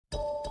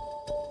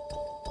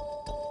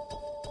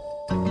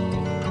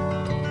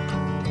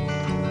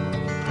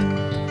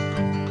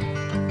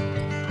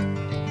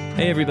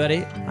Hey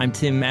everybody, I'm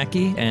Tim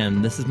Mackey,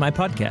 and this is my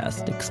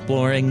podcast,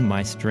 Exploring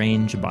My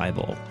Strange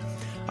Bible.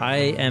 I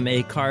am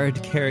a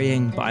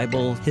card-carrying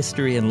Bible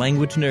history and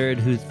language nerd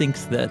who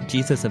thinks that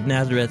Jesus of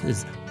Nazareth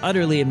is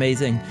utterly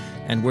amazing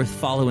and worth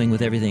following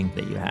with everything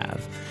that you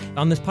have.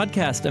 On this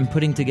podcast, I'm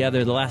putting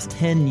together the last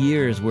 10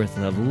 years worth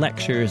of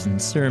lectures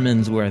and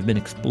sermons where I've been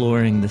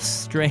exploring the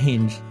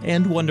strange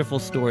and wonderful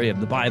story of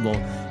the Bible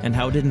and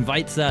how it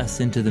invites us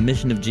into the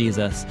mission of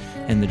Jesus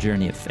and the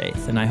journey of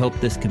faith. And I hope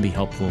this can be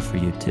helpful for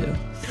you too.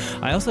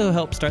 I also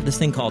help start this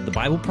thing called the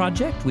Bible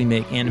Project. We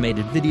make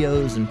animated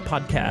videos and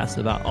podcasts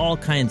about all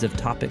kinds of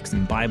topics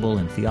in Bible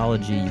and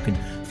theology. You can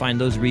find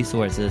those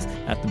resources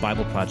at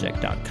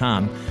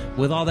thebibleproject.com.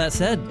 With all that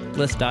said,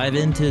 let's dive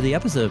into the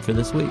episode for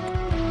this week.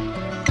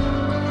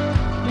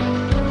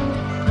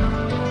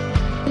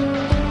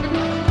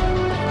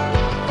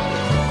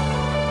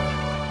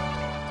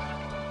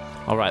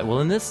 All right, well,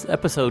 in this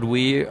episode,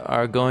 we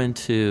are going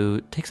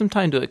to take some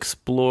time to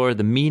explore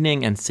the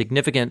meaning and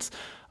significance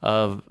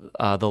of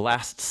the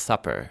Last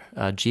Supper,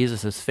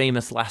 Jesus'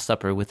 famous Last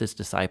Supper with his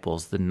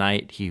disciples, the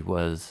night he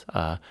was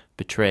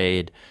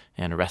betrayed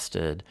and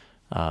arrested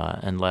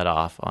and led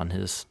off on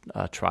his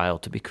trial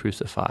to be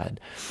crucified.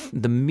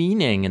 The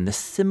meaning and the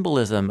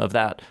symbolism of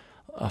that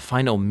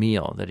final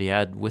meal that he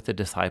had with the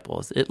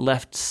disciples, it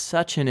left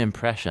such an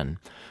impression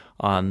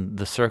on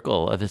the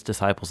circle of his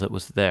disciples that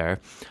was there.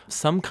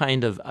 Some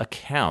kind of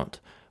account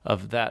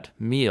of that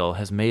meal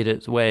has made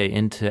its way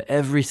into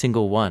every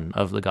single one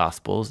of the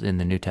Gospels in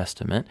the New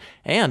Testament,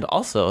 and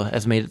also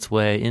has made its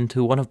way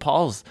into one of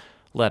Paul's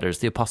letters,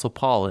 the Apostle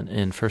Paul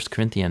in 1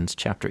 Corinthians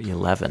chapter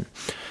 11.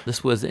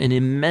 This was an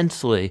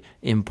immensely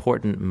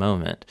important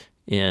moment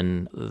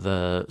in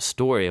the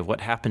story of what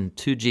happened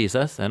to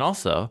Jesus, and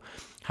also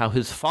how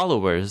his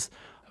followers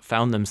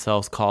found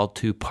themselves called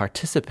to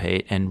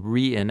participate and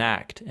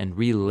reenact and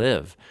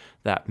relive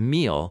that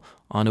meal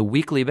on a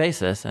weekly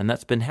basis. And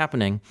that's been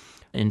happening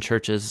in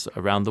churches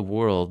around the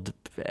world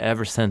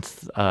ever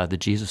since the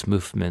Jesus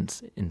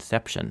movement's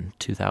inception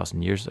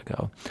 2,000 years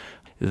ago.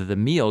 The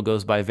meal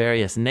goes by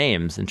various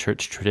names in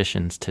church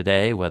traditions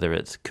today, whether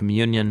it's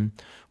communion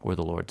or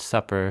the Lord's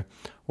Supper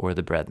or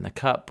the bread and the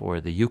cup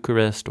or the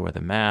Eucharist or the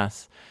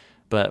Mass.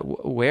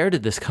 But where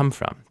did this come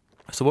from?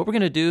 So what we're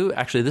going to do,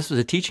 actually, this was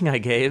a teaching I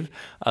gave.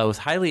 It was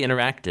highly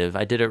interactive.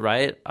 I did it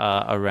right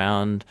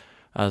around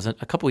a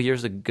couple of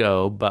years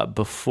ago, but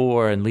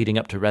before and leading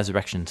up to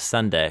Resurrection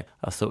Sunday.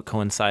 So it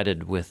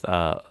coincided with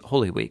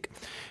Holy Week.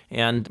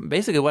 And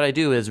basically what I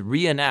do is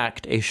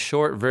reenact a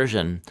short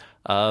version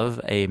of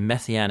a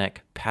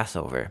Messianic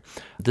Passover.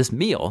 This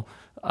meal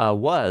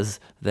was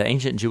the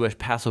ancient Jewish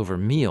Passover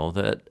meal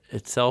that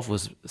itself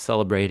was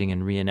celebrating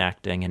and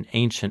reenacting an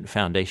ancient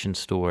foundation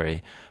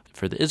story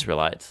for the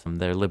Israelites,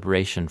 their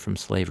liberation from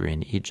slavery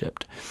in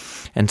Egypt.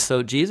 And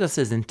so Jesus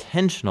is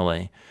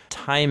intentionally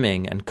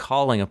timing and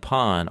calling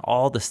upon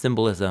all the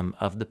symbolism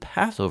of the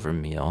Passover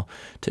meal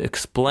to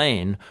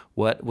explain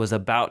what was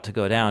about to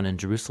go down in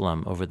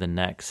Jerusalem over the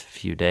next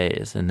few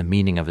days and the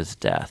meaning of his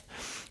death.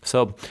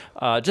 So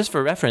just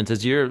for reference,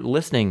 as you're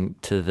listening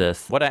to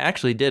this, what I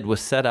actually did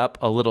was set up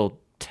a little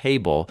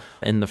table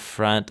in the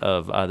front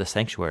of the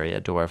sanctuary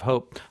at Door of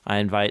Hope. I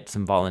invite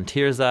some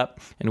volunteers up,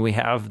 and we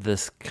have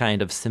this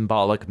kind of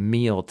symbolic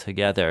meal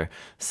together.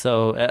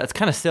 So it's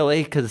kind of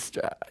silly because,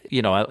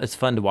 it's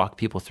fun to walk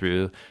people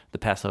through the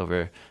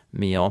Passover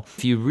meal.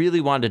 If you really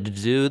wanted to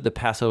do the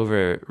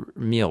Passover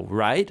meal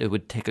right, it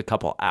would take a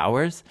couple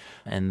hours,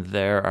 and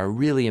there are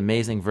really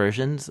amazing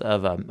versions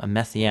of a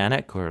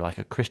Messianic or like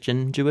a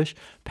Christian Jewish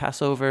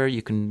Passover.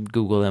 You can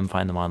Google them,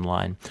 find them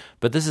online.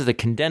 But this is a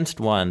condensed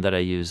one that I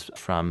use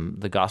from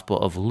the Gospel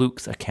of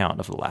Luke's account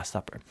of the Last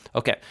Supper.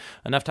 Okay,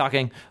 enough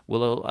talking.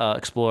 We'll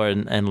explore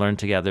and learn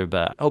together,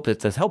 but I hope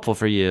it's as helpful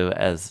for you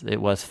as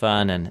it was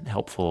fun and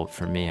helpful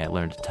for me. I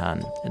learned a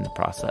ton in the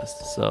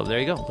process. So there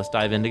you go. Let's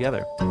dive in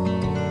together.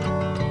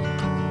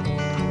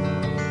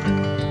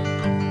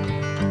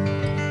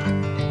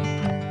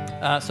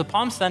 So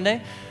Palm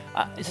Sunday,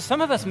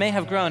 some of us may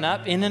have grown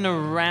up in and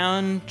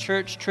around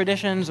church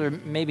traditions or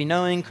maybe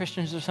knowing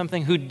Christians or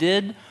something who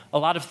did a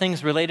lot of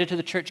things related to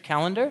the church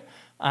calendar.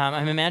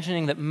 I'm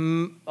imagining that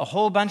a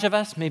whole bunch of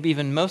us, maybe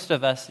even most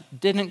of us,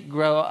 didn't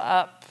grow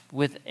up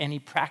with any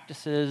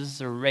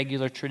practices or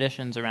regular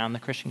traditions around the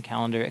Christian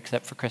calendar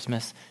except for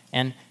Christmas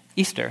and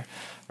Easter,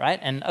 right?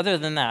 And other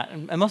than that,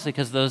 and mostly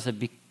because those have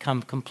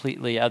become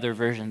completely other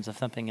versions of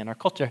something in our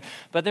culture,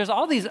 but there's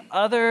all these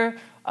other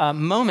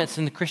moments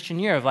in the Christian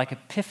year of like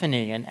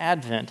Epiphany and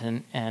Advent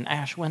and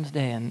Ash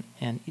Wednesday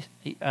and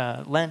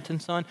Lent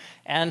and so on.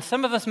 And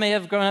some of us may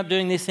have grown up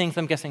doing these things.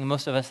 I'm guessing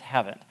most of us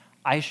haven't.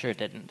 I sure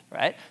didn't,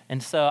 right?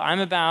 And so I'm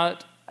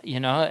about,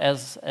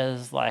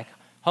 as like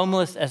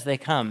homeless as they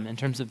come in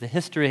terms of the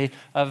history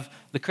of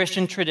the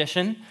Christian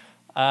tradition,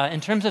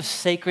 in terms of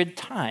sacred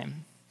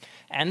time.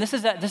 And this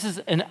is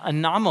an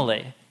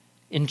anomaly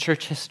in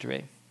church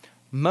history.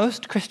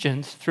 Most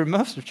Christians, through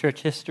most of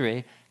church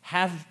history,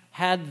 have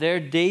had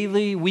their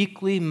daily,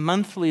 weekly,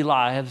 monthly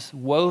lives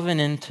woven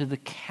into the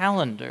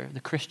calendar, the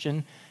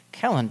Christian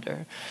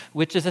calendar,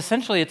 which is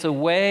essentially, it's a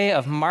way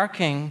of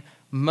marking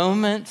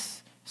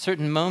moments,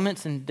 certain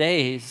moments and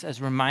days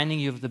as reminding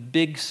you of the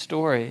big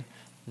story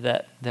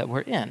that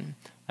we're in.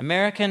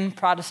 American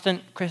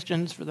Protestant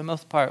Christians, for the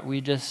most part,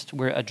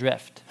 we're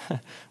adrift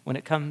when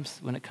it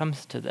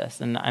comes to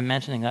this. And I'm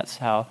mentioning that's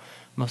how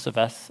most of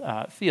us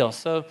feel.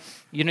 So,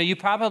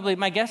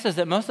 my guess is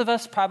that most of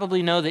us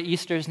probably know that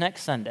Easter is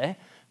next Sunday.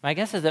 My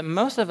guess is that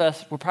most of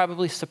us were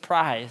probably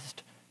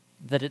surprised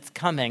that it's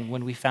coming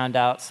when we found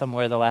out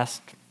somewhere the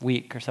last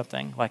week or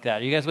something like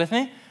that. Are you guys with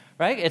me?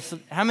 Right?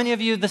 How many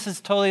of you, this is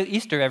totally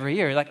Easter every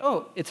year? You're like,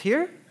 oh, it's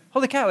here?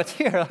 Holy cow, it's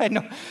here. I had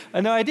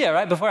no idea,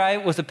 right? Before I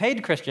was a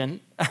paid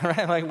Christian,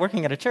 right, like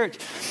working at a church,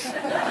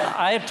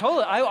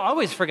 I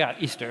always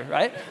forgot Easter,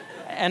 right?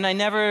 And I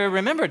never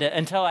remembered it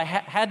until I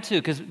had to,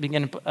 because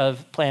beginning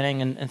of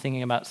planning and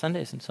thinking about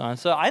Sundays and so on.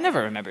 So I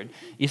never remembered.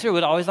 Easter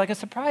was always like a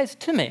surprise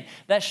to me.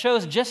 That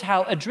shows just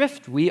how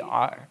adrift we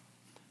are,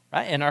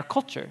 right, in our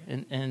culture,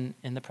 in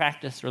the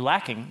practice, or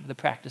lacking the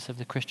practice of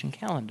the Christian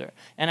calendar.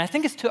 And I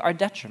think it's to our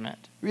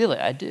detriment. Really,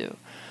 I do.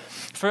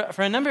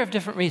 For a number of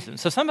different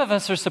reasons. So some of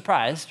us are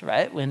surprised,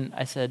 right, when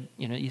I said,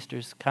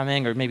 Easter's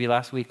coming, or maybe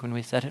last week when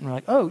we said it, and we're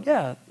like, oh,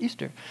 yeah,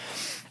 Easter.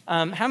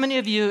 How many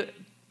of you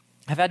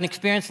have had an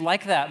experience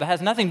like that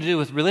has nothing to do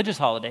with religious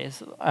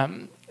holidays?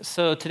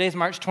 So today's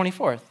March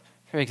 24th,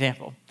 for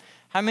example.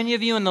 How many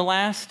of you in the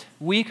last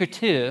week or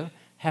two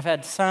have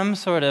had some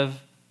sort of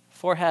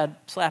forehead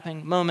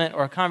slapping moment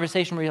or a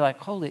conversation where you're like,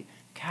 holy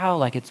cow,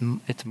 like it's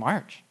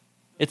March.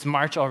 It's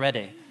March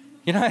already.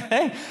 You know what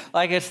I mean?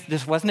 Like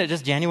wasn't it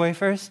just January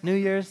 1st, New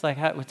Year's? Like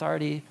it's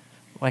already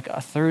like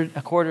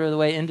a quarter of the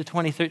way into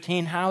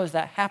 2013. How is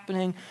that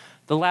happening?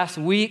 The last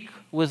week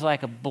was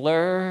like a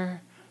blur.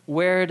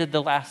 Where did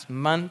the last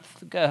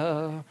month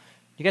go?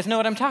 You guys know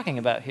what I'm talking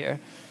about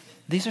here.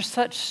 These are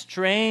such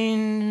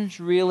strange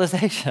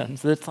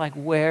realizations that it's like,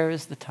 where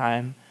is the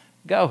time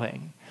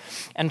going?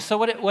 And so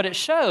what it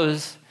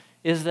shows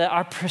is that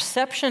our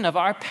perception of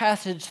our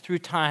passage through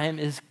time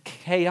is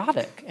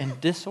chaotic and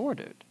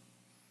disordered.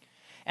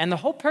 And the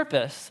whole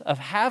purpose of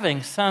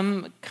having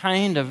some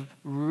kind of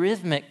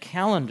rhythmic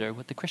calendar,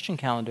 what the Christian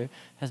calendar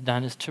has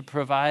done, is to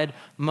provide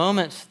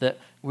moments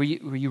where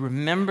you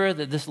remember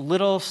that this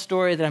little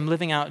story that I'm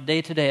living out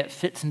day to day, it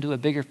fits into a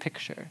bigger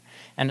picture.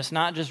 And it's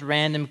not just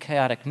random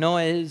chaotic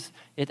noise.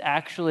 It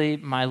actually,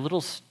 my little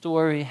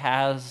story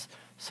has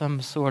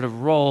some sort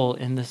of role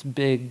in this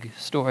big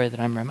story that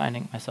I'm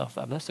reminding myself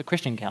of. That's the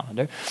Christian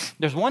calendar.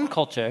 There's one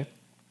culture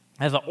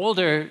that has an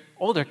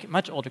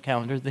much older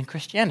calendar than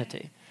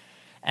Christianity,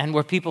 and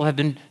where people have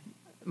been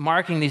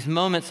marking these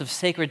moments of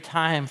sacred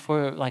time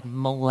for like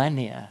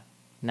millennia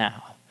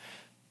now.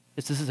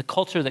 This is a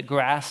culture that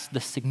grasps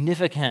the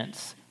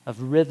significance of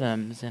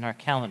rhythms in our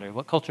calendar.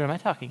 What culture am I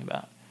talking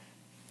about?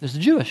 There's the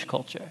Jewish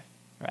culture,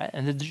 right?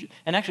 And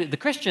actually, the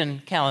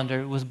Christian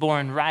calendar was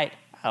born right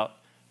out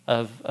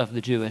of the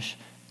Jewish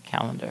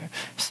calendar.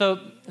 So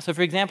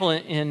for example,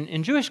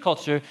 in Jewish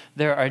culture,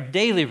 there are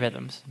daily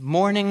rhythms,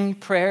 morning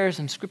prayers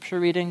and scripture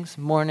readings,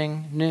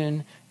 morning,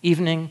 noon,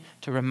 evening,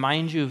 to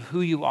remind you of who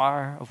you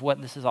are, of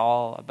what this is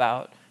all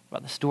about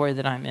the story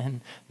that I'm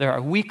in. There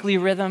are weekly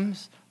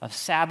rhythms of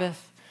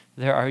Sabbath.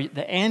 There are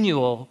the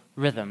annual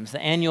rhythms,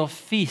 the annual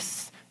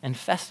feasts and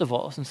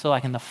festivals. And so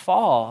like in the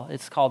fall,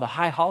 it's called the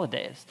high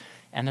holidays.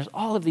 And there's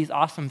all of these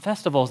awesome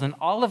festivals, and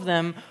all of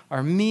them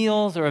are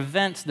meals or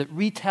events that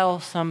retell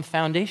some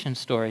foundation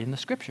story in the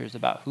scriptures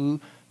about who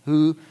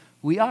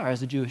we are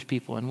as a Jewish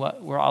people and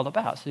what we're all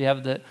about. So you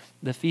have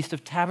the Feast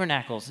of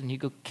Tabernacles, and you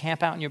go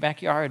camp out in your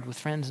backyard with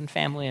friends and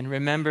family and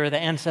remember the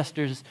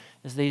ancestors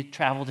as they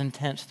traveled in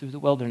tents through the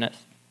wilderness.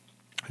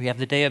 We have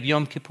the day of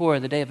Yom Kippur,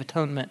 the Day of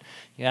Atonement.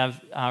 You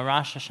have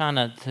Rosh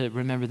Hashanah to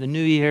remember the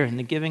New Year and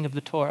the giving of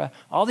the Torah.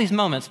 All these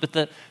moments, but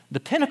the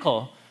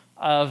pinnacle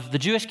of the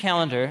Jewish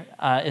calendar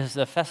is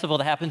a festival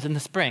that happens in the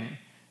spring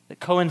that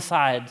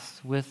coincides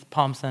with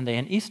Palm Sunday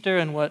and Easter.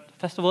 And what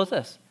festival is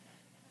this?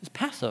 It's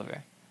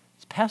Passover.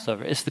 It's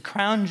Passover. It's the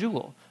crown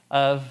jewel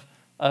of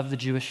the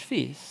Jewish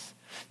feasts,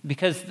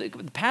 because the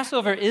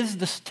Passover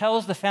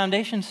tells the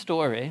foundation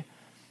story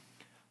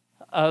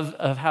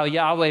of how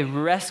Yahweh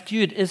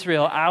rescued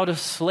Israel out of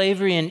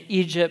slavery in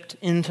Egypt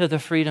into the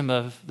freedom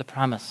of the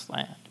Promised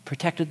Land,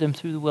 protected them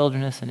through the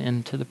wilderness and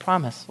into the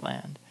Promised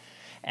Land.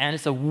 And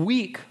it's a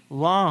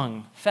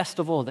week-long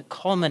festival that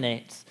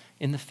culminates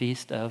in the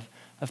feast of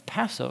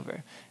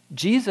Passover.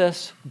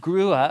 Jesus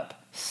grew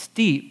up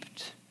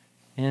steeped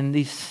in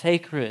these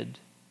sacred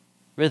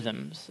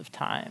rhythms of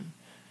time.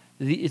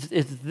 It's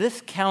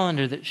this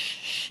calendar that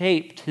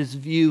shaped his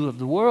view of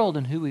the world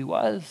and who he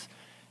was,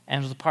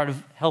 and was a part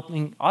of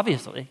helping,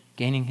 obviously,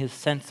 gaining his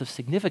sense of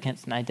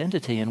significance and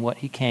identity in what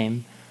he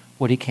came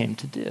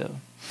to do.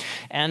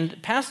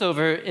 And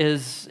Passover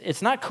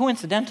it's not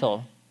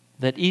coincidental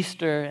that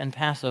Easter and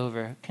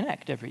Passover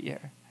connect every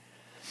year.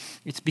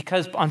 It's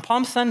because on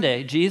Palm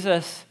Sunday,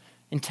 Jesus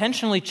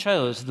intentionally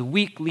chose the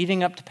week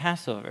leading up to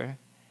Passover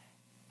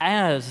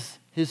as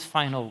his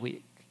final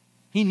week,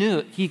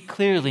 He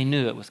clearly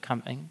knew it was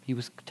coming. He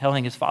was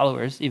telling his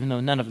followers, even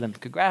though none of them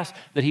could grasp,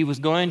 that he was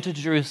going to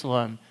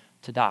Jerusalem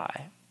to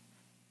die.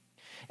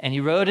 And he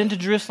rode into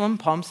Jerusalem,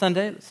 Palm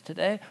Sunday, that's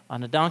today,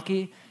 on a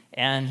donkey,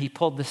 and he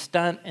pulled the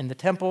stunt in the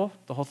temple,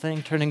 the whole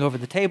thing, turning over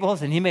the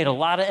tables, and he made a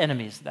lot of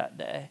enemies that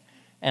day.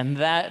 And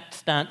that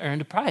stunt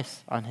earned a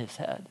price on his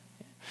head.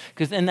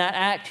 Because in that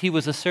act, he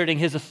was asserting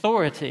his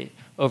authority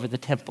over the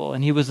temple,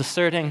 and he was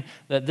asserting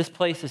that this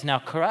place is now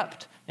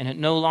corrupt, and it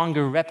no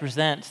longer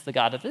represents the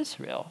God of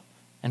Israel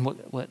and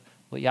what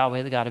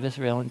Yahweh, the God of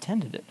Israel,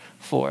 intended it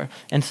for.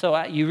 And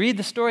so you read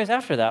the stories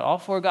after that. All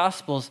four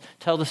Gospels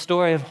tell the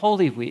story of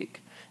Holy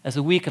Week as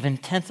a week of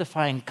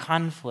intensifying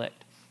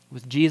conflict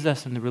with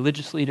Jesus and the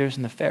religious leaders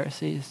and the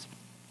Pharisees.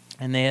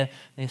 And they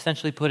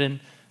essentially put in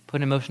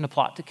motion a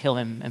plot to kill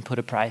him and put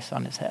a price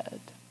on his head.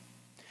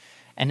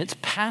 And it's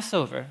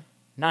Passover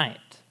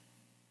night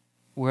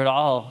where it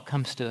all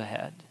comes to a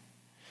head.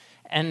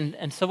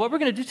 And so what we're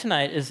going to do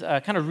tonight is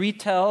kind of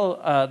retell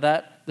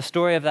the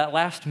story of that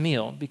last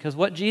meal, because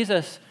what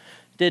Jesus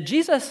did,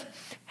 Jesus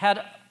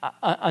had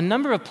a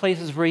number of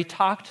places where he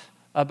talked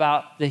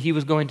about that he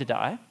was going to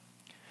die.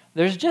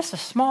 There's just a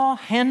small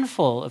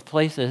handful of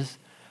places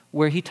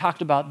where he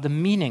talked about the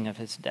meaning of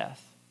his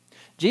death.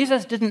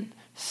 Jesus didn't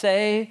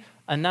say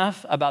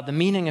enough about the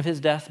meaning of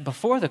his death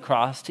before the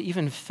cross to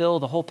even fill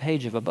the whole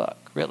page of a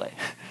book, really.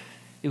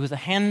 It was a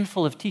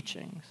handful of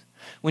teachings.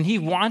 When he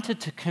wanted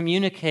to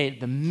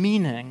communicate the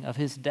meaning of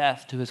his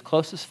death to his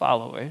closest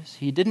followers,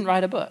 he didn't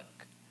write a book.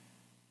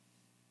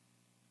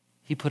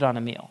 He put on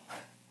a meal.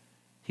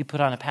 He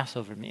put on a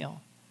Passover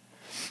meal.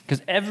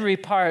 Because every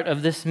part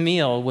of this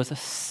meal was a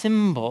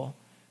symbol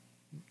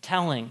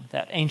telling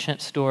that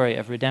ancient story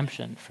of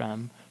redemption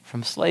from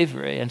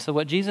slavery. And so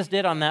what Jesus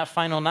did on that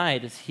final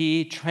night is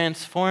he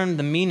transformed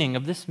the meaning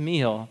of this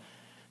meal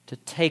to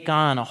take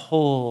on a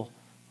whole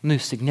new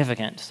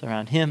significance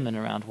around him and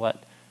around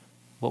what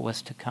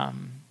was to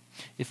come.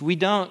 If we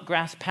don't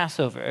grasp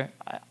Passover,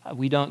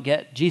 we don't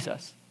get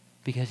Jesus,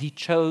 because he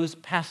chose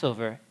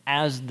Passover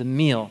as the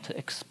meal to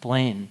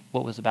explain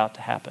what was about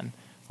to happen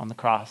on the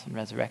cross and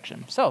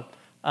resurrection. So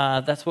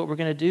that's what we're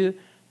going to do.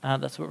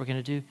 That's what we're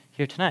going to do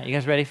here tonight. You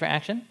guys ready for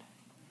action?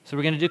 So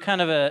we're going to do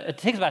it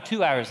takes about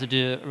 2 hours to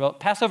do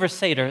Passover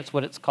Seder, it's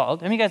what it's called.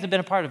 How many of you guys have been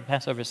a part of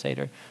Passover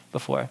Seder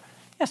before?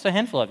 Yes, a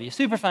handful of you.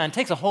 Super fun. It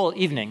takes a whole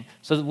evening.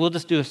 So we'll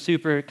just do a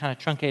super kind of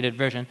truncated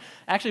version.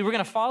 Actually, we're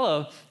going to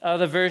follow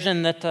the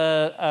version that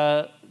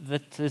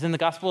is in the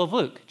Gospel of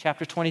Luke,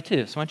 chapter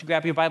 22. So why don't you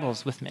grab your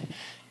Bibles with me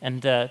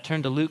and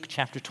turn to Luke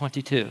chapter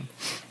 22.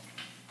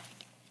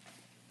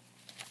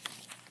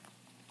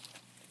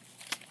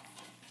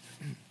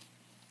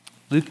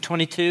 Luke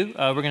 22,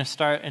 we're going to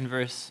start in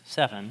verse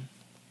 7.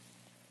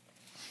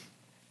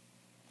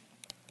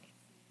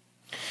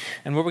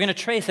 And what we're going to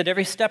trace at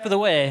every step of the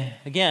way,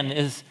 again,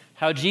 is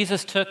how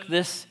Jesus took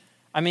this.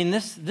 I mean,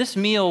 this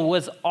meal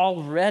was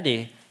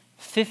already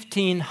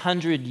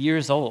 1,500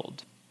 years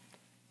old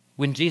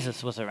when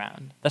Jesus was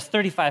around. That's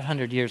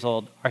 3,500 years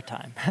old our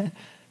time.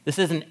 This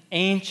is an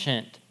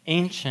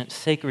ancient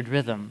sacred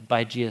rhythm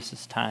by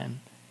Jesus' time.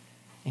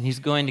 And he's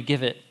going to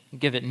give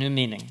it new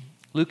meaning.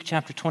 Luke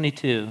chapter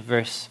 22,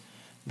 verse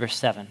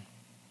 7.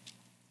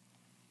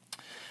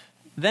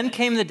 Then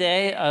came the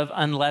day of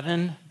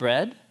unleavened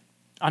bread,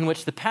 on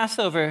which the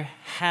Passover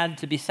had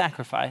to be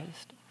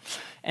sacrificed.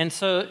 And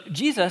so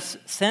Jesus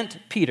sent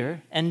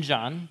Peter and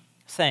John,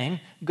 saying,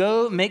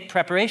 "Go make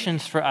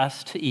preparations for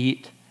us to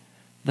eat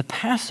the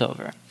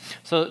Passover."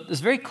 So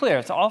it's very clear.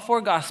 It's all four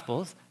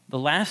Gospels. The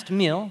last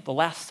meal, the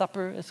Last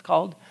Supper it's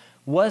called,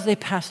 was a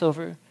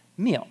Passover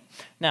meal.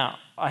 Now,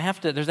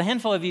 there's a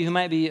handful of you who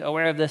might be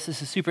aware of this.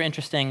 This is super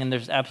interesting, and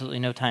there's absolutely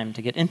no time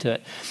to get into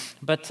it.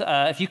 But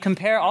if you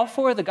compare all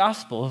four of the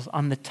Gospels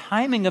on the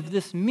timing of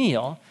this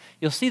meal,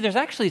 you'll see there's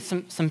actually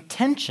some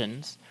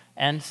tensions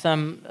and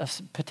some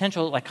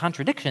potential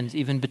contradictions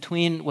even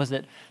between, was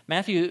it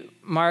Matthew,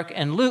 Mark,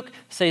 and Luke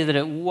say that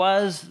it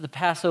was the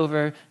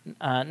Passover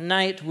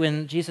night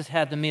when Jesus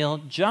had the meal.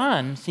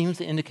 John seems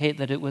to indicate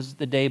that it was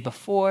the day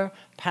before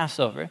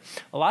Passover.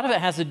 A lot of it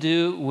has to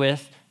do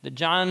with that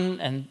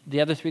John and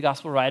the other three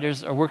gospel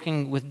writers are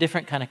working with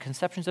different kind of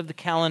conceptions of the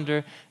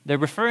calendar. They're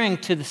referring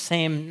to the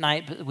same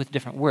night but with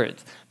different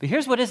words. But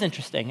here's what is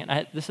interesting,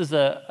 and this is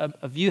a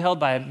view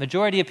held by a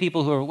majority of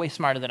people who are way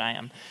smarter than I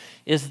am,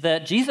 is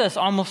that Jesus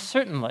almost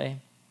certainly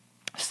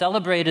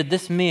celebrated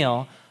this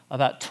meal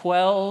about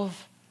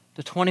 12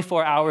 to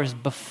 24 hours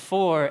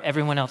before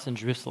everyone else in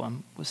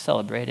Jerusalem was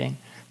celebrating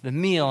the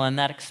meal, and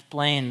that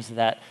explains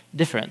that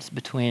difference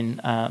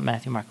between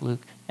Matthew, Mark,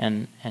 Luke,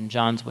 and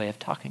John's way of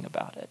talking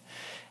about it.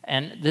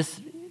 And this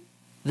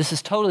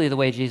is totally the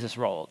way Jesus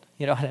rolled.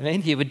 You know what I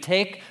mean? He would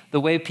take the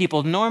way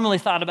people normally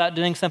thought about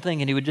doing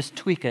something, and he would just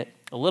tweak it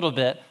a little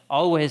bit,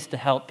 always to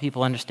help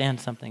people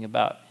understand something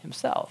about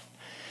himself.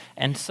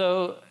 And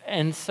so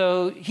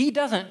he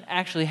doesn't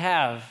actually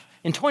have,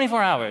 in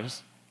 24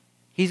 hours,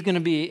 he's going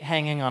to be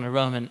hanging on a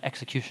Roman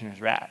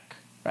executioner's rack,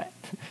 right?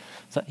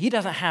 So he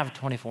doesn't have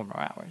 24 more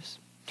hours.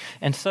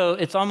 And so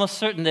it's almost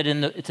certain that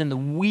it's in the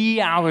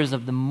wee hours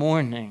of the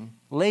morning,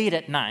 late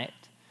at night,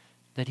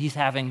 that he's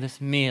having this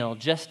meal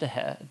just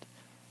ahead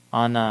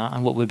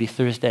on what would be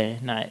Thursday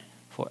night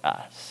for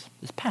us,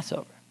 this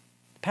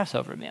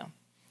Passover meal.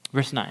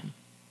 Verse 9.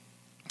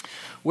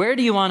 "Where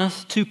do you want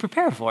us to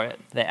prepare for it?"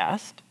 they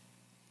asked.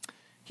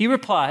 He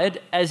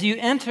replied, "As you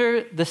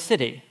enter the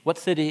city." What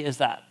city is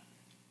that?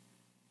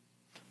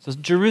 So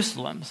it's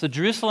Jerusalem. So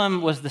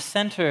Jerusalem was the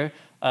center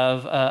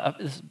of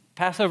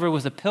Passover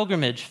was a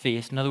pilgrimage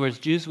feast. In other words,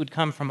 Jews would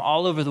come from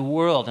all over the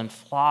world and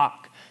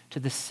flock to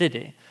the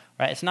city.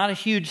 Right? It's not a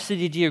huge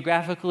city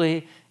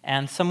geographically,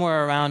 and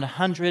somewhere around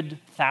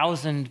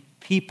 100,000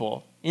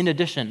 people, in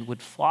addition,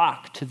 would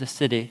flock to the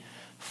city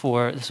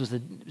it was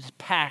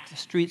packed. The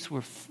streets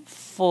were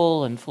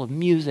full of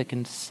music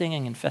and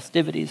singing and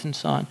festivities and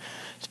so on.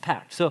 It's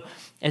packed. So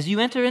as you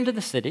enter into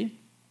the city,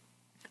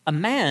 a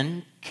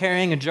man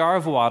carrying a jar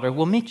of water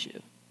will meet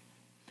you.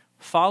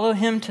 Follow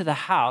him to the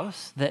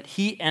house that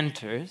he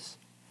enters,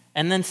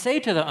 and then say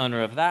to the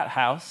owner of that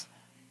house,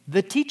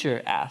 'The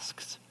teacher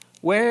asks,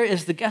 where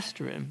is the guest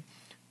room,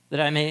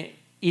 that I may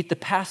eat the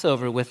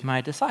Passover with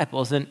my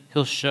disciples?' And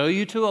he'll show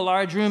you to a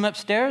large room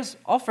upstairs,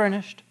 all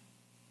furnished.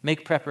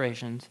 Make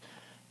preparations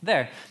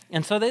there."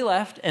 And so they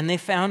left, and they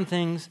found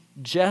things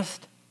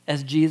just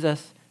as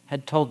Jesus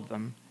had told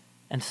them.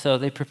 And so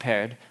they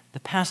prepared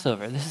the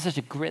Passover. This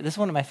is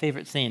one of my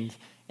favorite scenes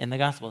in the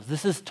Gospels.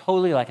 This is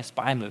totally like a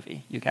spy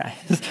movie, you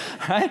guys,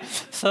 right?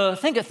 So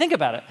think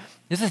about it.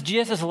 This is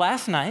Jesus'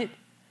 last night.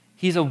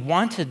 He's a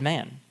wanted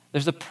man.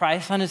 There's a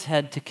price on his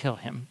head to kill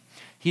him.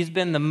 He's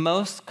been the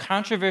most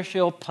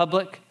controversial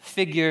public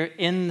figure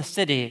in the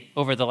city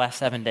over the last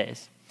 7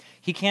 days.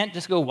 He can't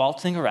just go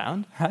waltzing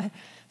around, right?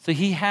 So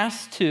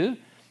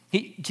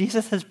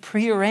Jesus has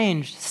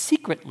prearranged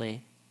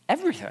secretly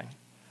everything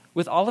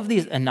with all of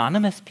these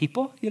anonymous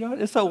people. You know,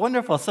 it's so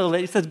wonderful. So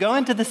he says, "Go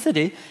into the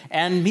city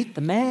and meet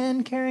the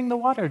man carrying the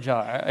water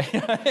jar."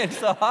 It's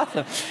so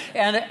awesome.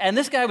 And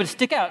this guy would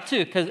stick out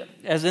too, because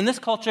as in this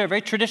culture, a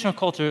very traditional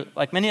culture,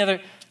 like many other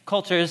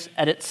cultures,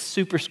 at its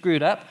super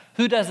screwed up,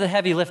 who does the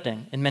heavy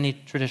lifting in many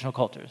traditional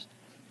cultures?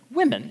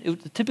 Women. It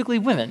was typically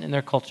women in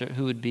their culture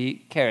who would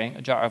be carrying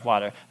a jar of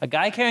water. A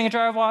guy carrying a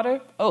jar of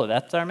water, oh,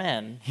 that's our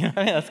man. You know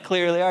what I mean? That's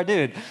clearly our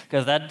dude,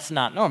 because that's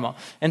not normal.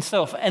 And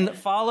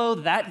follow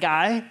that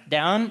guy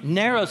down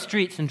narrow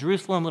streets in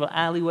Jerusalem, little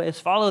alleyways.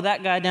 Follow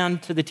that guy down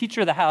to the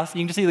teacher of the house. You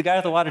can just see the guy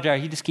with the water jar.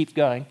 He just keeps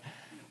going.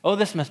 Oh,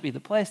 this must be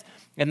the place.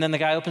 And then the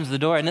guy opens the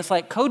door, and it's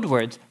like code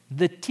words.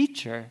 The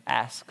teacher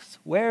asks,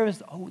 "Where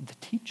is?" "Oh, the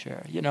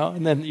teacher," you know.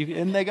 And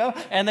then they go,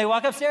 and they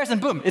walk upstairs,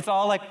 and boom, it's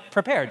all like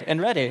prepared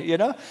and ready. You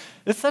know,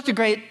 it's such a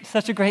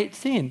great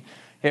scene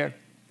here.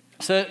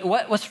 So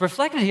what's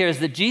reflected here is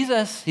that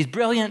Jesus, he's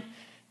brilliant,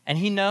 and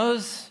he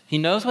knows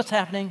what's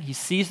happening. He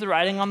sees the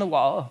writing on the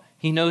wall.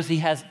 He knows he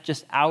has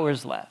just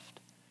hours left,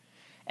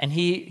 and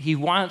he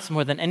wants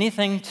more than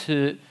anything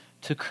to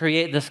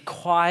create this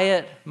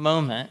quiet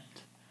moment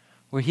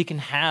where he can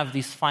have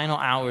these final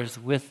hours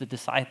with the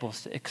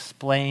disciples to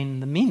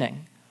explain the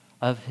meaning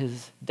of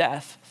his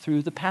death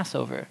through the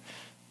Passover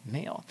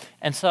meal.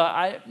 And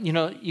so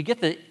you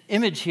get the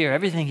image here,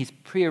 everything he's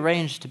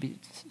prearranged to be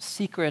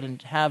secret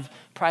and have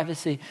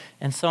privacy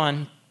and so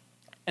on.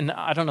 And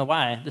I don't know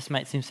why this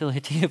might seem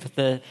silly to you,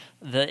 but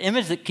the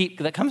image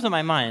that comes to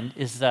my mind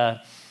is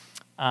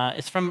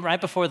it's from right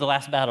before the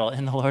last battle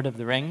in The Lord of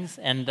the Rings,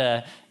 and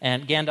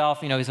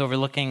Gandalf, he's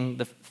overlooking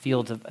the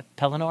fields of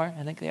Pelennor,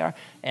 I think they are,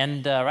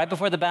 and right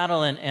before the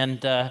battle, and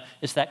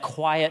it's that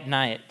quiet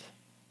night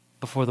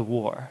before the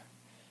war,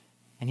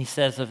 and he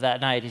says of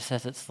that night,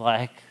 it's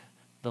like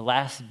the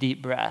last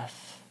deep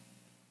breath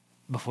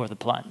before the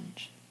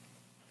plunge.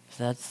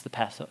 So that's the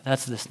Passover.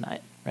 That's this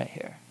night right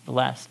here, the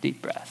last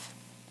deep breath.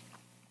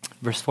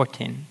 Verse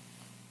 14.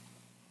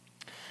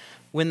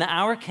 When the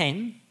hour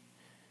came,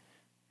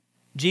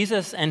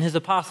 Jesus and his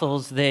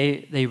apostles,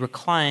 they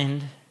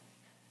reclined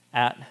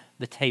at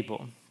the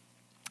table.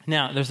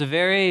 Now, there's a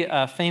very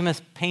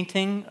famous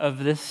painting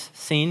of this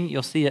scene.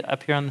 You'll see it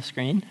up here on the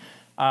screen.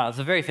 It's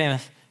a very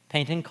famous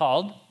painting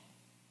called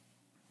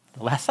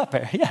The Last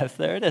Supper. Yes,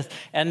 there it is.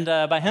 And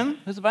by whom?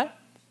 Who's it by?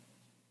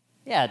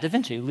 Yeah, Da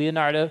Vinci,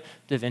 Leonardo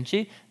da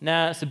Vinci.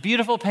 Now, it's a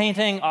beautiful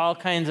painting, all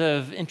kinds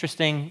of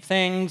interesting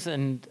things.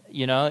 And,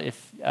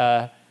 if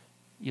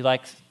you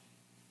like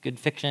good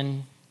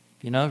fiction,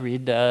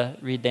 read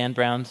Dan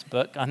Brown's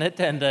book on it,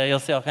 and you'll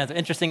see all kinds of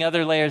interesting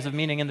other layers of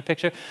meaning in the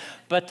picture.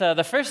 But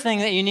the first thing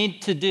that you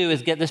need to do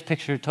is get this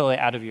picture totally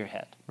out of your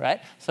head,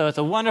 right? So it's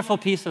a wonderful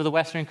piece of the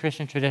Western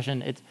Christian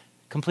tradition. It's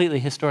completely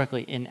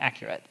historically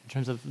inaccurate in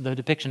terms of the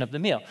depiction of the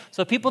meal.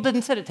 So people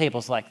didn't sit at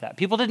tables like that.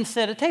 People didn't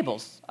sit at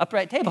tables,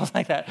 upright tables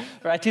like that,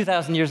 right,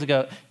 2,000 years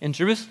ago in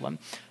Jerusalem.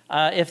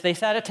 If they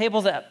sat at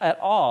tables at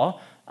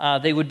all,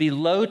 they would be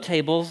low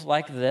tables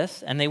like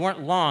this, and they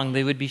weren't long.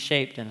 They would be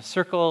shaped in a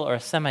circle or a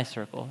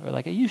semicircle or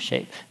like a U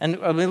shape. And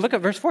look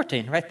at verse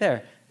 14 right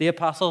there. The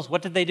apostles,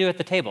 what did they do at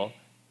the table?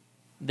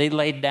 They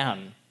laid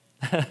down.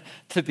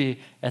 to be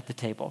at the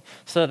table.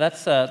 So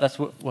that's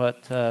what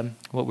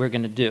we're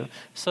going to do.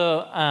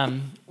 So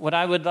what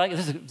I would like,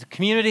 this is a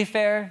community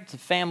fair. It's a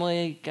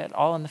family, get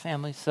all in the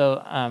family.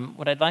 So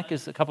what I'd like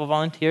is a couple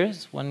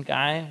volunteers, one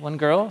guy, one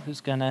girl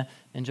who's going to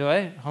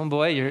enjoy.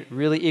 Homeboy, you're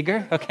really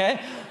eager, okay?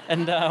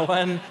 And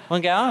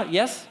one gal.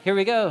 Yes, here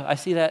we go. I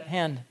see that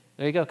hand.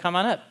 There you go. Come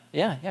on up.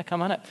 Yeah,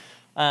 come on up.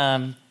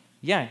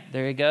 Yeah,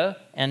 there you go.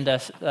 And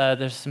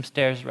there's some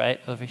stairs right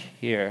over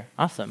here.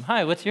 Awesome.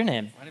 Hi, what's your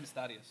name? My name is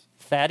Thaddeus.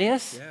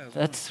 Thaddeus? Yeah.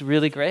 That's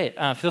really great.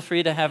 Feel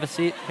free to have a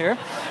seat here.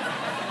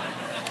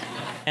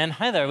 And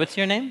hi there, what's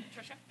your name?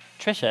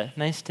 Trisha.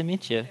 Nice to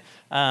meet you.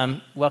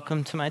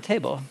 Welcome to my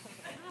table.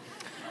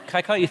 Can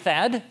I call you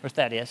Thad or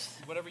Thaddeus?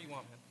 Whatever you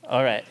want, man.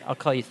 All right, I'll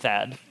call you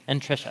Thad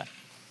and Trisha.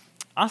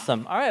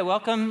 Awesome. All right,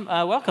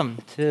 welcome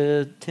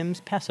to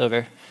Tim's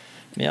Passover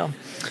meal.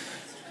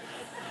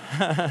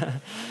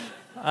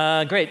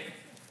 Great.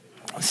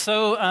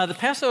 So the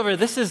Passover,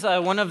 this is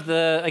one of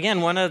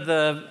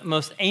the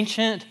most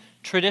ancient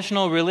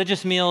traditional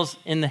religious meals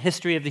in the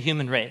history of the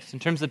human race. In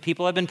terms of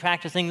people have been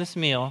practicing this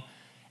meal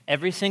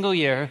every single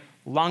year,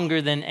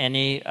 longer than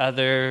any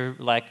other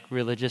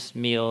religious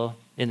meal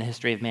in the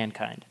history of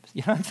mankind.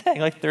 You know what I'm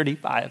saying?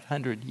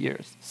 3,500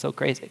 years. So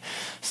crazy.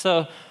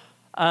 So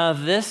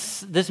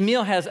this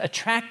meal has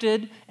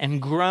attracted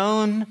and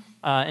grown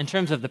in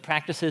terms of the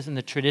practices and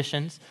the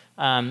traditions.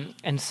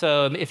 And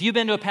so if you've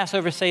been to a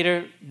Passover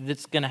Seder,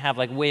 it's going to have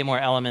way more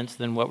elements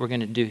than what we're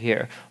going to do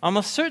here.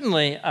 Almost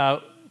certainly,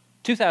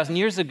 2,000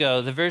 years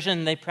ago, the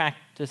version they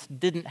practiced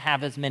didn't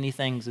have as many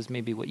things as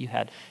maybe what you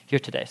had here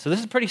today. So this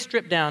is pretty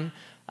stripped down,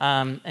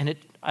 and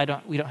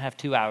we don't have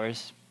 2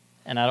 hours,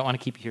 and I don't want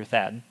to keep you here,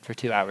 Thad, for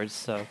 2 hours.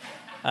 So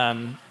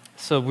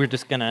we're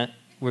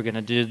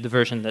gonna do the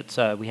version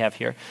that we have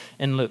here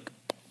in Luke.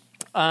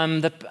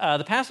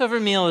 The Passover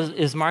meal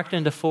is marked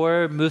into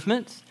 4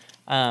 movements,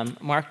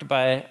 marked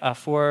by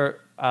 4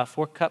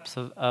 cups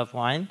of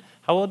wine.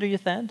 How old are you,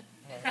 Thad?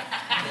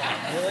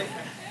 Really?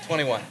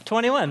 21.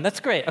 21.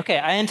 That's great. Okay,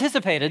 I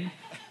anticipated,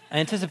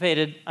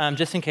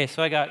 just in case.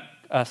 So I got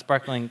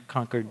sparkling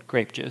Concord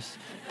grape juice.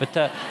 But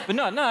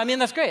no. I mean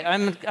that's great.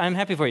 I'm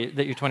happy for you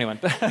that you're 21.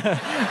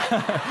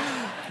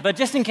 But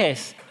just in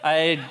case,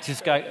 I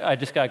just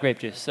got grape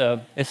juice.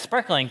 So it's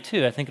sparkling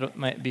too. I think it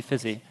might be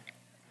fizzy.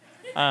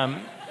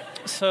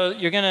 So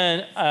you're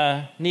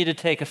gonna need to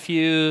take a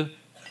few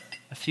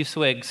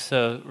swigs.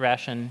 So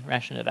ration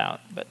it out.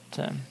 But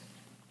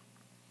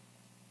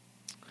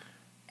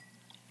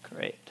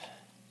great.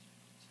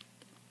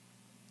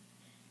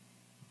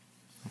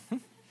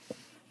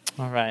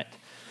 All right.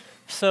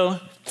 So,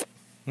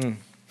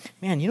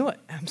 man, you know what?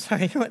 I'm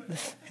sorry. You know what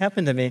this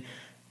happened to me?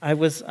 I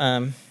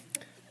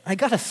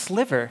got a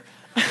sliver.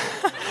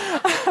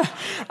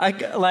 I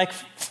got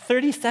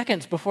 30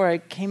 seconds before I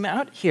came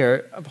out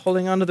here, I'm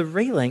holding onto the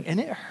railing, and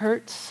it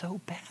hurts so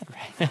bad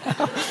right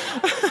now.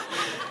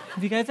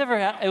 Have you guys ever?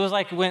 It was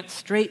went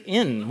straight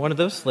in one of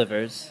those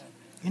slivers.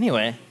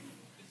 Anyway.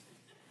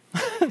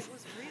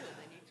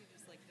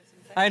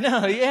 I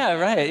know, yeah,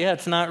 right. Yeah,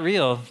 it's not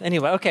real.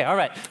 Anyway, okay, all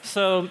right.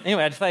 So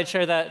anyway, I decided to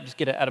share that, just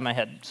get it out of my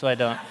head so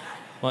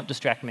won't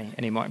distract me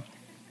anymore.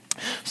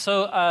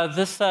 So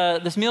this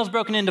meal is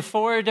broken into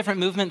 4 different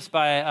movements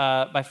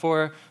by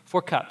four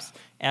cups.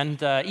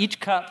 And each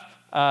cup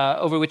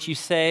over which you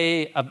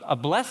say a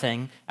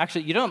blessing,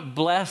 actually you don't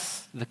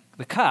bless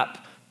the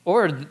cup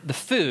or the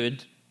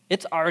food.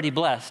 It's already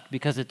blessed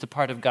because it's a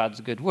part of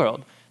God's good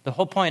world. The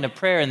whole point of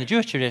prayer in the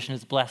Jewish tradition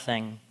is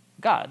blessing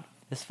God.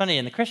 It's funny,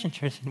 in the Christian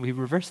tradition, we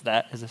reverse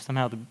that as if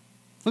somehow the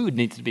food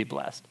needs to be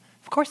blessed.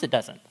 Of course it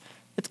doesn't.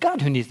 It's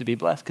God who needs to be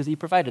blessed because he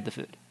provided the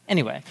food.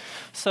 Anyway,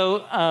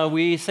 so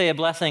we say a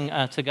blessing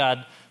to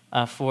God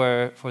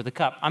for the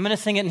cup. I'm going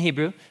to sing it in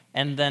Hebrew,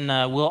 and then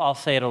we'll all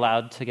say it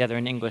aloud together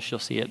in English. You'll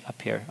see it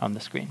up here on the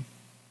screen.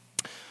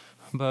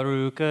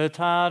 Baruch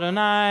atah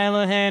Adonai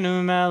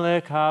Eloheinu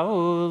melech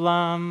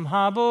haolam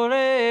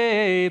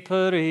haborei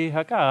peri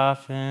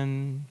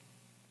hakafen.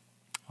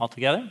 All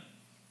together?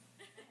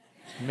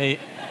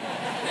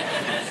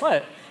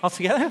 What? All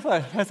together?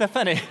 What? What's that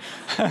funny?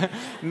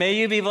 May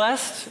you be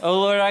blessed, O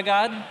Lord our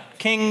God,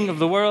 King of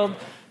the world,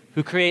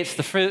 who creates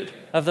the fruit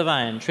of the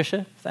vine.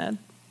 Trisha, Thad,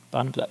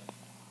 bottoms up.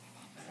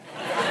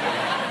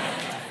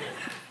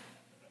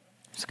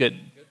 It's good.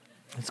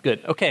 It's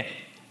good. Okay.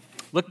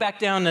 Look back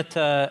down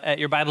at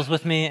your Bibles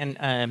with me, and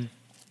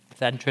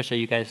Thad and Trisha,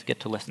 you guys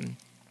get to listen.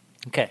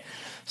 Okay.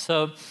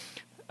 So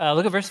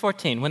look at verse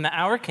 14. When the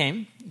hour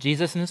came,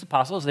 Jesus and his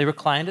apostles, they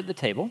reclined at the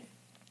table,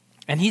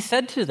 and he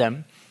said to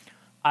them,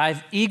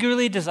 I've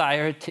eagerly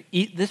desired to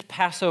eat this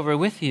Passover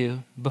with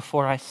you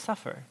before I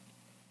suffer.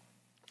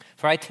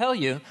 For I tell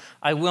you,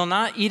 I will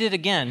not eat it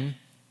again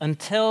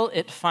until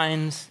it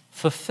finds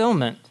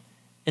fulfillment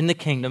in the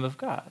kingdom of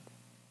God.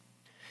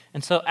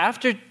 And so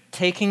after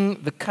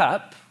taking the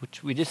cup,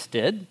 which we just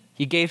did,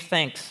 he gave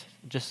thanks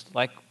just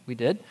like we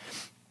did,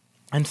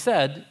 and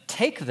said,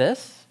 take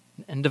this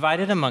and divide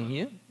it among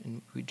you.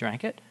 And we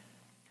drank it.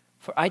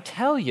 For I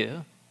tell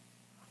you,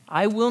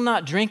 I will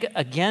not drink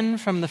again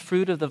from the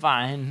fruit of the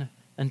vine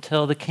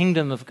until the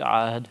kingdom of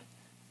God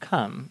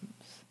comes.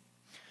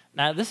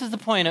 Now, this is the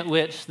point at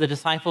which the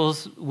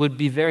disciples would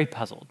be very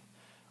puzzled,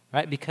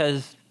 right?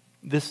 Because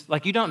this,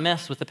 like, you don't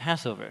mess with the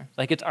Passover.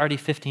 Like, it's already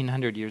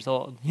 1,500 years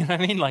old. You know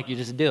what I mean? Like, you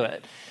just do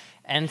it.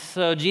 And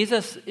so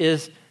Jesus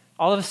is,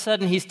 all of a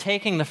sudden, he's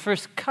taking the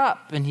first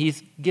cup and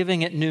he's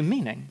giving it new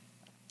meaning,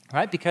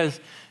 right? Because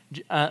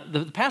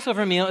the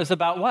Passover meal is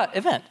about what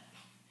event?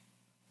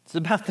 It's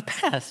about the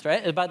past,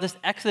 right? About this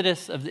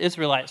exodus of the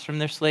Israelites from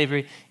their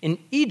slavery in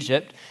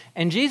Egypt.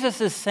 And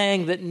Jesus is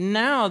saying that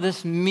now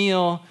this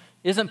meal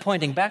isn't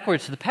pointing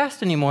backwards to the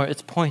past anymore,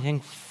 it's pointing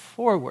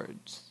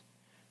forwards,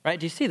 right?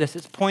 Do you see this?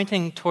 It's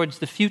pointing towards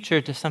the future,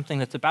 to something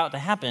that's about to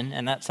happen,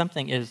 and that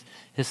something is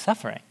his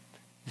suffering,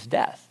 his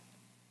death.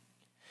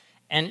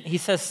 And he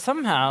says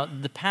somehow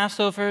the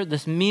Passover,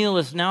 this meal,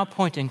 is now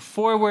pointing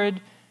forward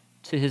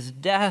to his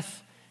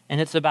death, and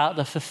it's about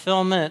the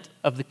fulfillment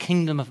of the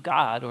kingdom of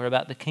God, or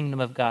about the kingdom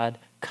of God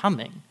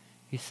coming,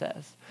 he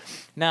says.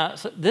 Now,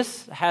 so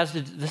this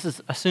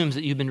assumes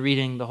that you've been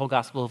reading the whole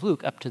Gospel of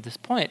Luke up to this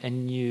point,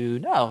 and you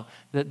know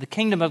that the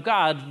kingdom of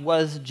God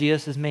was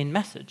Jesus' main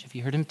message. If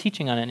you heard him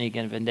teaching on any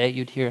given day,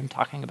 you'd hear him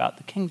talking about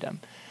the kingdom.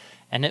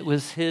 And it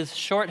was his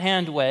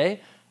shorthand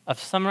way of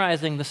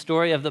summarizing the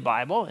story of the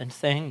Bible and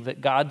saying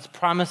that God's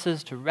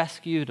promises to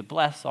rescue, to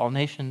bless all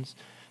nations,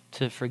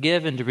 to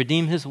forgive and to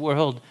redeem his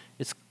world,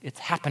 it's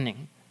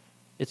happening.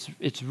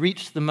 It's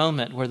reached the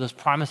moment where those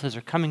promises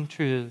are coming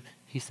true.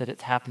 He said,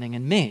 it's happening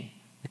in me.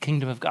 The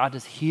kingdom of God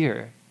is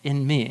here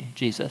in me,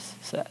 Jesus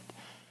said.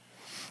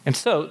 And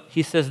so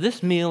he says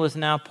this meal is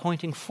now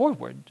pointing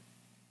forward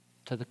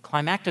to the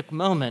climactic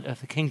moment of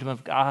the kingdom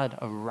of God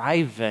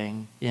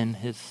arriving in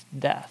his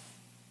death.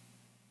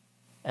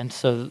 And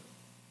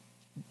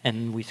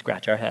we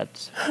scratch our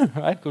heads,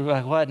 right? We're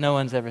like, what? No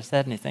one's ever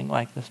said anything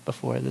like this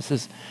before. This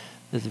is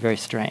very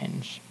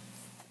strange.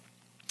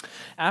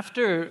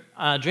 After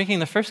drinking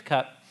the first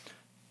cup,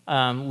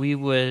 we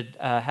would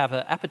have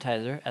an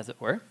appetizer, as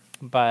it were,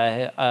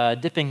 by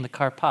dipping the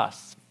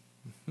karpas.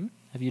 Mm-hmm.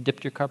 Have you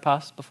dipped your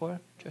karpas before,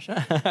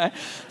 Trisha?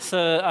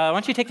 So why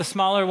don't you take the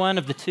smaller one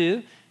of the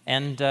two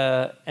and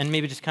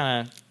maybe just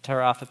kind of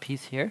tear off a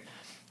piece here.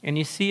 And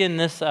you see in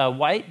this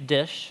white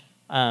dish,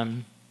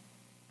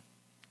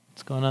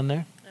 what's going on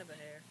there? I have a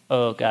hair.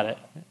 Oh, got it.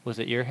 Was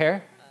it your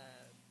hair?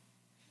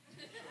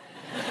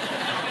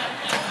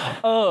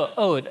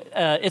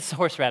 It's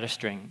horseradish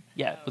string.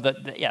 Yeah,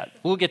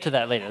 we'll get to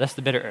that later. That's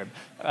the bitter herb.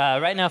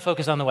 Right now,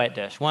 focus on the white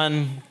dish.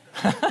 One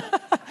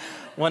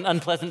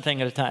unpleasant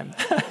thing at a time.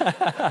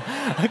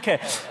 Okay,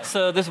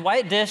 so this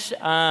white dish,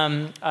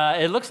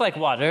 it looks like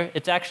water.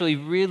 It's actually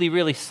really,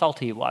 really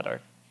salty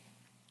water.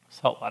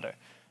 Salt water.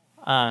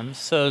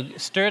 So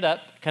stir it up,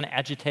 kind of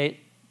agitate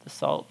the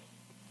salt,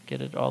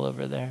 get it all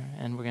over there,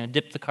 and we're going to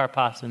dip the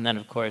karpas and then,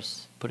 of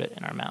course, put it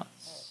in our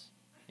mouths.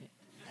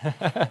 All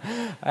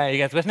right, you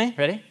guys with me?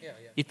 Ready? Yeah.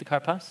 Eat the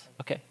karpas?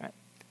 Okay, all right.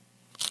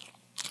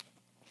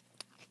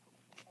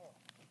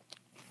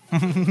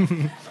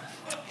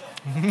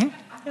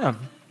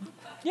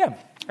 Yeah.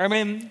 I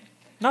mean,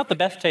 not the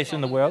best taste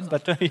in the world,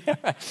 but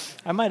yeah,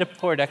 I might have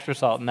poured extra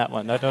salt in that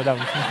one. It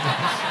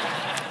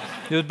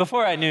was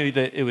before I knew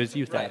that it was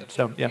youth added,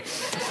 so yeah.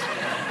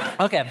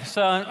 Okay,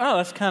 so,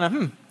 that's kind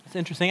of, it's an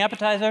interesting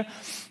appetizer.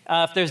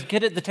 If there's a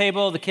kid at the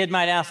table, the kid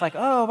might ask, like,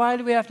 why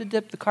do we have to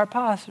dip the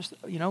karpas?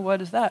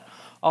 What is that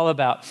all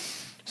about?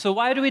 So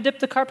why do we dip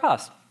the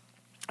karpas?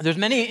 There's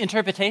many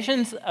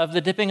interpretations of the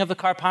dipping of the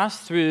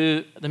karpas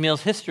through the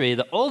meal's history.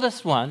 The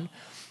oldest one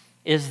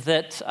is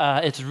that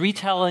it's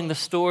retelling the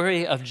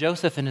story of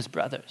Joseph and his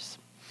brothers.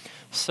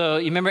 So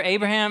you remember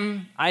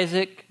Abraham,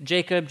 Isaac,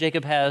 Jacob.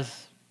 Jacob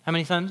has how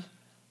many sons?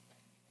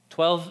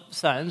 12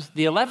 sons.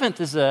 The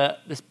 11th is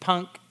this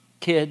punk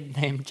kid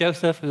named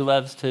Joseph who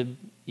loves to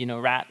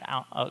rat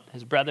out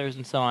his brothers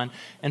and so on.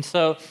 And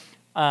so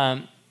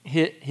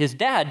his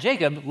dad,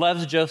 Jacob,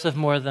 loves Joseph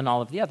more than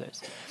all of the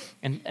others.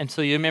 And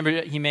so you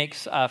remember he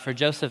makes for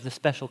Joseph the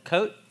special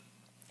coat,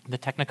 the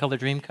Technicolor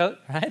dream coat,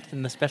 right?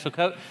 And the special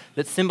coat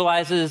that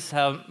symbolizes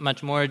how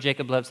much more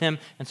Jacob loves him.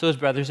 And so his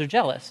brothers are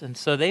jealous. And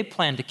so they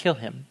plan to kill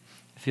him,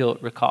 if you'll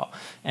recall.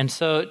 And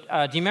so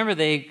do you remember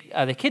they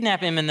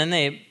kidnap him and then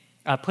they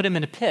put him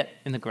in a pit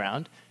in the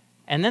ground.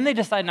 And then they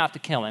decide not to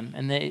kill him,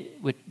 and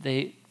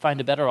they find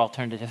a better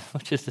alternative,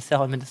 which is to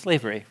sell him into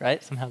slavery,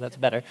 right? Somehow that's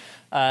better,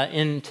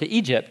 into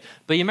Egypt.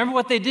 But you remember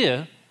what they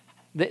do?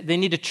 They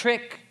need to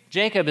trick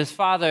Jacob, his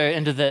father,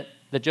 into that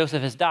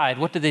Joseph has died.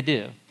 What do?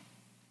 They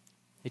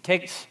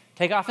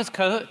take off his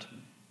coat,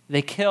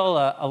 they kill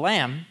a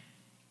lamb,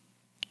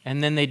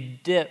 and then they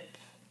dip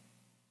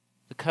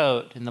the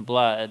coat in the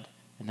blood,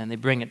 and then they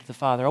bring it to the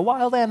father. A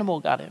wild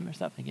animal got him or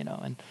something,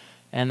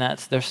 and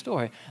that's their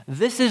story.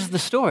 This is the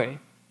story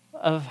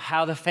of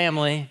how the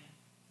family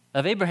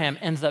of Abraham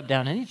ends up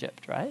down in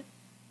Egypt, right?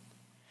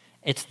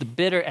 It's the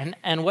bitter,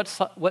 and what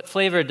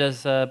flavor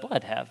does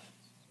blood have?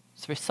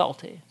 It's very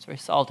salty. It's very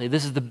salty.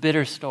 This is the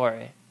bitter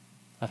story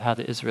of how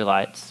the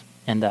Israelites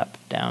end up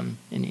down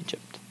in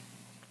Egypt.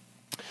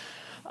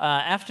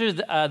 After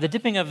the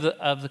dipping of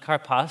the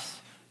karpas,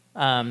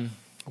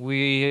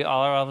 we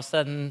all of a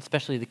sudden,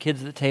 especially the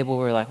kids at the table,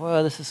 were like,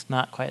 well, this is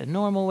not quite a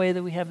normal way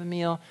that we have a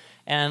meal.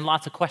 And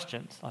lots of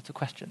questions.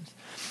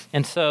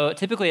 And so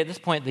typically at this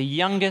point, the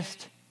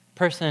youngest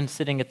person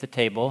sitting at the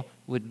table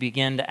would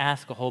begin to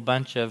ask a whole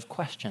bunch of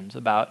questions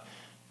about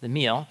the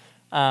meal.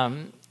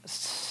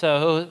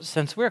 So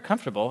since we're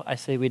comfortable, I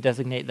say we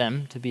designate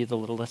them to be the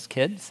littlest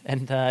kids,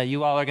 and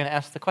you all are going to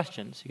ask the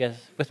questions. You guys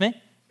with me?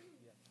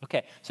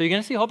 Okay, so you're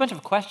going to see a whole bunch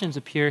of questions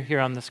appear here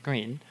on the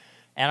screen,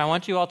 and I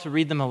want you all to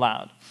read them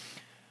aloud.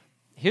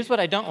 Here's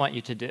what I don't want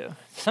you to do.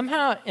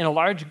 Somehow in a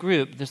large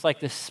group, there's like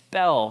this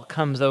spell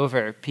comes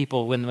over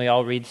people when we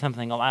all read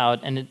something aloud,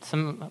 and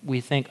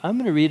we think, I'm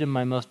going to read in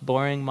my most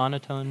boring,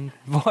 monotone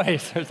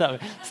voice or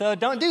something. So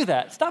don't do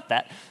that. Stop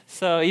that.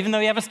 So even though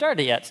you haven't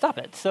started yet, stop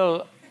it.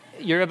 So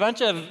you're a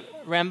bunch of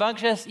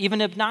rambunctious, even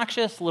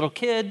obnoxious little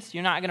kids.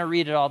 You're not going to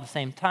read it all at the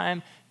same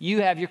time.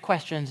 You have your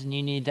questions, and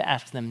you need to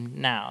ask them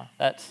now.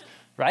 That's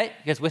right?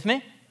 You guys with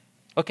me?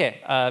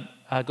 Okay,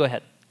 go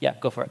ahead. Yeah,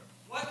 go for it.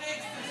 What makes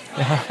this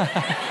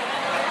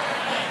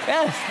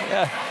Yes,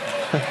 yeah.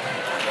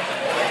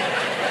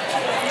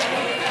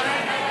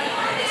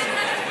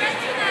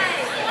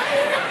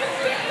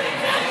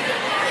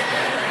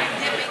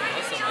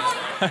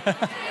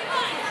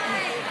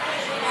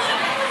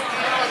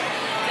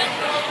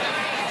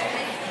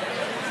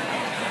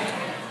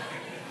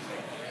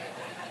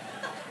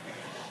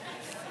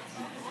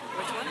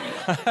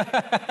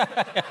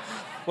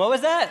 What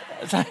was that?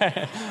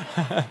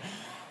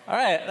 All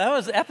right, that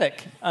was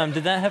epic.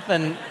 Did that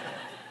happen?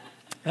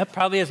 That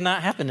probably has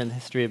not happened in the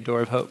history of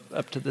Door of Hope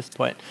up to this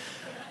point.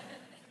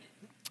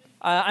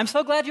 I'm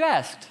so glad you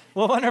asked.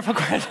 What wonderful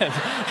question.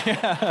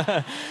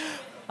 Yeah.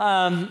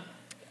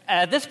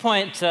 At this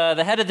point,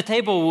 the head of the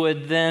table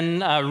would then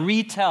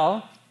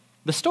retell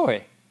the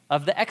story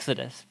of the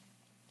Exodus.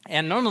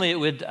 And normally it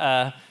would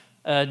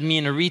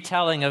mean a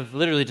retelling of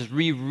literally just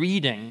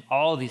rereading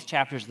all these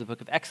chapters of the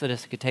book of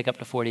Exodus. It could take up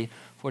to 40,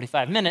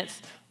 45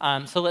 minutes.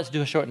 So let's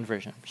do a shortened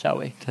version, shall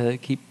we, to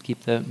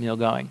keep the meal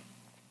going.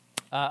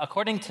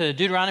 According to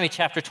Deuteronomy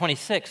chapter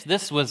 26,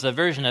 this was a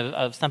version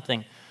of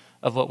something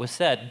of what was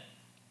said.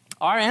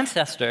 Our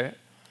ancestor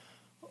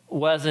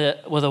was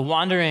a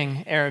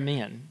wandering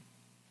Aramean,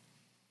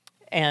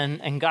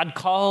 and God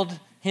called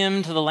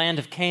him to the land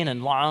of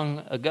Canaan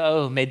long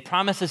ago, made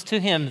promises to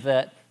him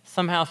that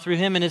somehow through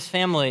him and his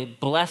family,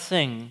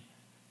 blessing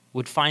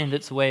would find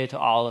its way to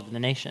all of the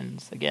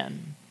nations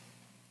again.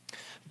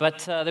 But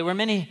there were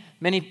many,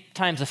 many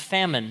times of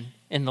famine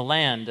in the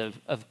land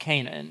of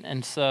Canaan.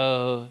 And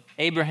so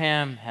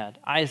Abraham had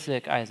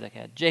Isaac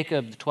had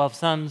Jacob, the 12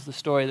 sons, the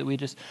story that we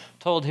just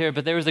told here.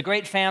 But there was a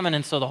great famine,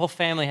 and so the whole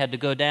family had to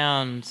go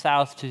down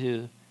south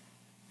to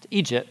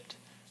Egypt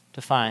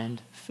to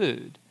find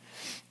food.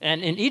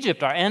 And in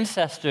Egypt, our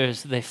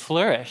ancestors, they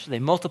flourished, they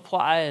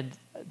multiplied,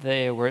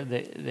 they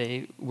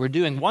were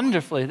doing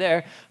wonderfully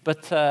there.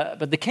 But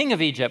the king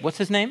of Egypt, what's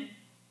his name?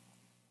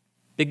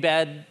 Big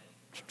bad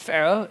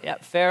Pharaoh? Yeah,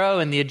 Pharaoh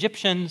and the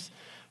Egyptians.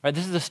 Right,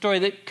 this is a story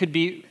that could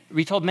be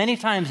retold many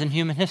times in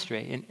human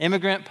history. An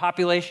immigrant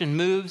population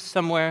moves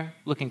somewhere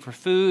looking for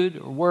food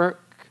or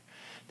work.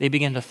 They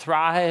begin to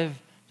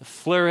thrive, to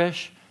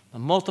flourish, to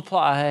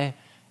multiply,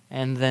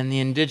 and then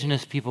the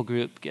indigenous people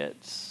group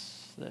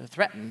gets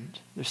threatened.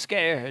 They're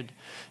scared.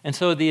 And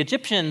so the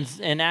Egyptians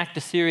enact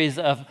a series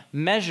of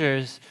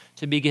measures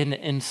to begin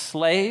to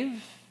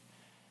enslave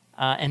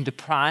and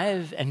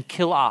deprive and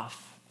kill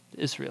off the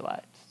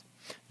Israelites.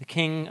 The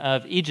king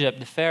of Egypt,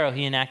 the Pharaoh,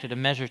 he enacted a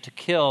measure to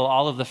kill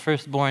all of the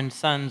firstborn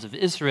sons of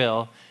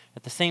Israel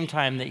at the same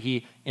time that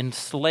he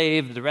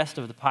enslaved the rest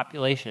of the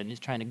population. He's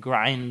trying to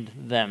grind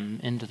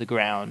them into the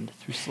ground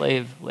through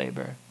slave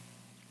labor.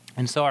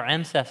 And so our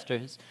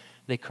ancestors,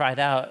 they cried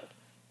out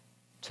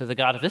to the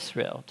God of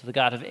Israel, to the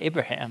God of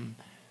Abraham,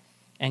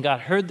 and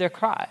God heard their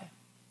cry.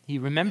 He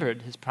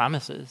remembered his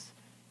promises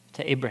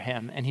to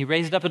Abraham, and he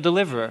raised up a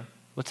deliverer.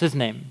 What's his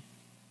name?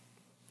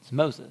 It's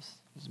Moses.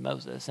 It's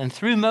Moses. And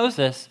through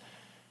Moses,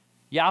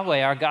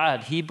 Yahweh, our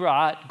God, he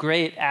brought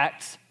great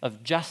acts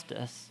of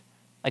justice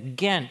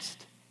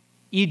against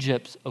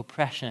Egypt's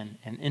oppression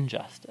and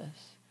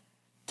injustice.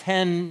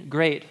 10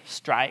 great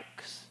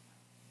strikes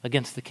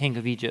against the king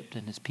of Egypt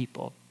and his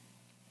people.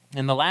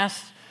 And the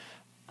last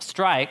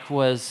strike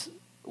was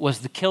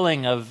the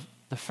killing of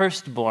the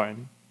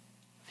firstborn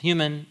of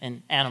human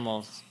and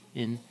animals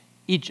in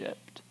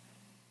Egypt.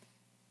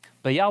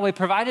 But Yahweh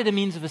provided a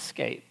means of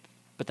escape.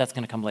 But that's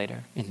going to come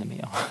later in the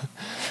meal.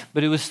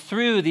 But it was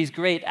through these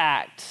great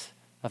acts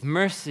of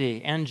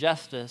mercy and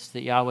justice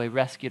that Yahweh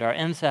rescued our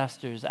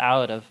ancestors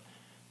out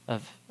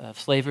of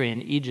slavery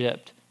in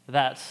Egypt.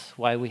 That's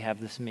why we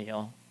have this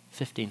meal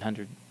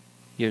 1,500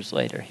 years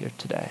later here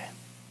today.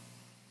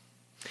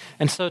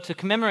 And so to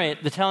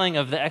commemorate the telling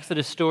of the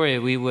Exodus story,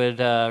 we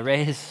would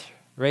raise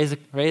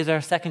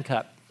our second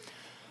cup.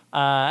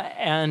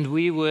 And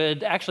we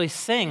would actually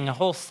sing a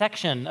whole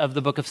section of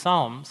the book of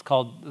Psalms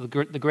called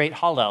the Great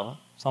Hallel.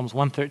 Psalms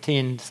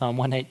 113, Psalm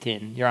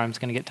 118. Your arm's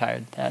going to get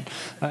tired, Dad.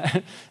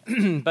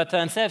 But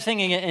instead of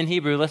singing it in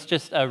Hebrew, let's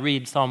just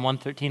read Psalm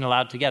 113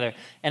 aloud together.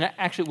 And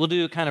actually, we'll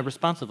do it kind of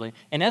responsively.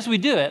 And as we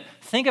do it,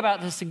 think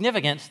about the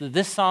significance that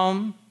this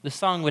song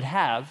would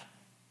have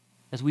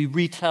as we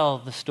retell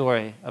the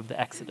story of the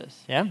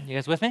Exodus. Yeah? You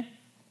guys with me?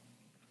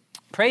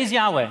 Praise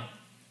Yahweh.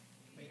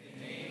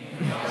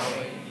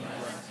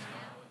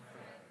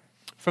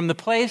 From the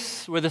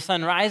place where the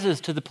sun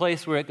rises to the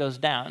place where it goes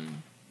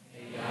down.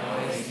 May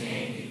Yahweh's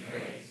name be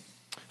praised.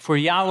 For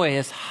Yahweh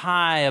is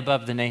high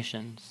above the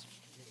nations.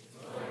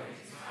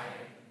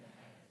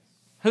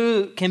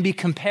 Who can be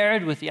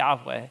compared with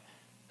Yahweh?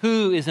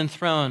 Who is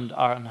enthroned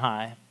on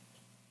high?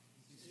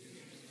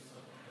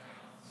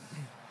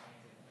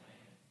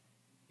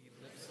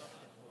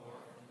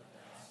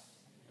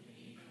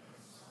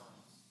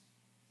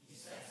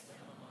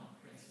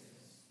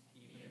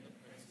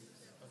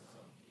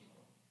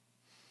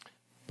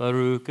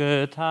 Baruch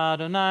atah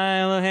Adonai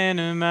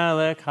Eloheinu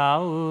melech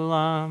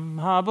haolam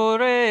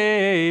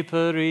haborei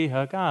peri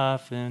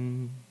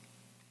hagafen.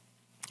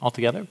 All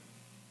together.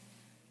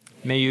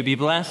 May you be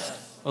blessed,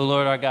 O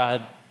Lord our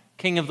God,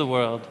 King of the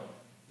world,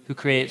 who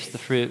creates the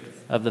fruit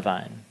of the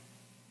vine.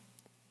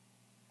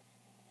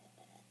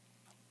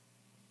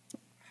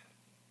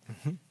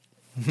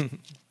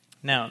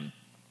 Now,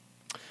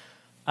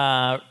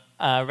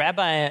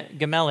 Rabbi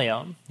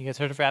Gamaliel, you guys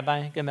heard of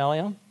Rabbi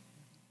Gamaliel?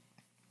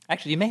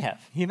 Actually, you may have.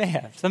 You may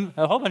have.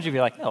 A whole bunch of you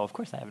are like, no, of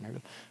course I haven't heard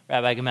of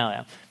Rabbi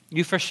Gamaliel.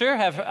 You for sure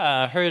have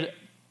heard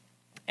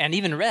and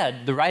even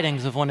read the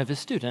writings of one of his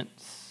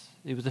students.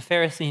 He was a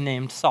Pharisee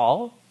named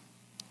Saul,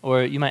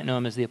 or you might know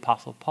him as the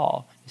Apostle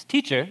Paul. His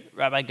teacher,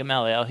 Rabbi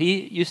Gamaliel,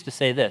 he used to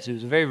say this. He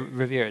was a very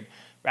revered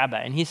rabbi,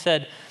 and he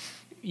said,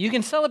 you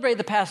can celebrate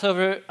the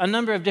Passover a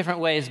number of different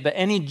ways, but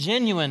any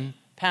genuine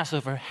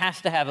Passover has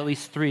to have at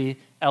least three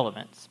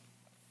elements.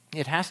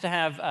 It has to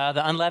have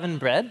the unleavened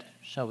bread.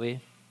 Shall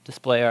we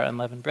display our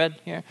unleavened bread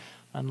here?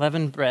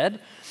 Unleavened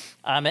bread.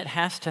 It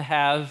has to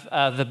have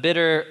the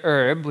bitter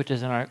herb, which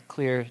is in our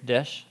clear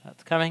dish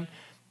that's coming,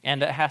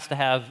 and it has to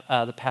have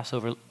the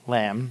Passover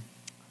lamb,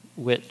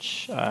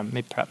 which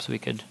maybe perhaps we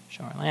could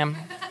show our lamb.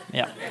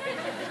 Yeah.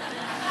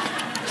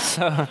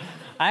 So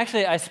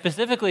I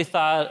specifically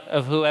thought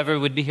of whoever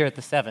would be here at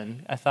the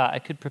 7. I thought I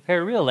could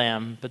prepare real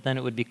lamb, but then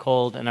it would be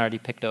cold and already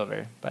picked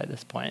over by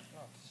this point.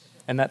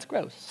 And that's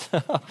gross.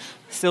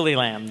 Silly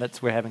lamb.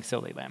 We're having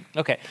silly lamb.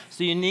 Okay,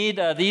 so you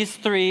need these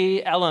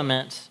three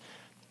elements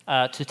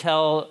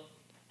to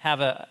have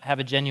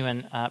a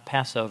genuine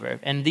Passover.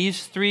 And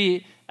these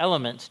three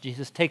elements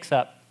Jesus takes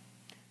up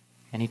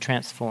and he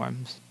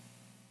transforms.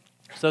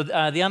 So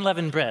the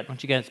unleavened bread, why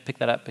don't you guys pick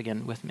that up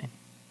again with me?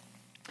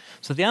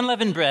 So the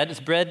unleavened bread is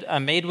bread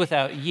made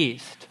without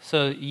yeast.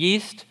 So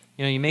yeast,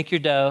 you make your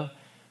dough,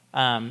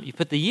 you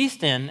put the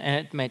yeast in,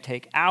 and it may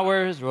take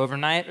hours or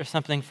overnight or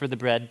something for the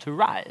bread to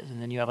rise.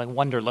 And then you have like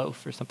Wonder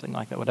Loaf or something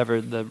like that,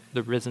 whatever the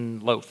risen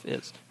loaf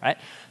is, right?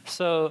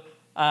 So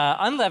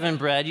unleavened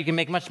bread you can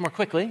make much more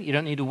quickly. You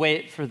don't need to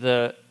wait for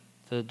the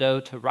dough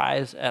to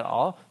rise at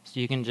all. So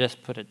you can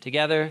just put it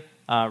together,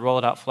 roll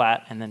it out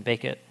flat, and then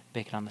bake it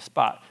on the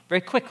spot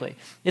very quickly.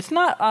 It's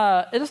not.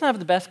 It doesn't have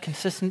the best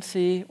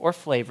consistency or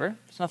flavor.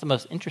 It's not the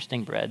most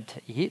interesting bread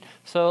to eat.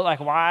 So,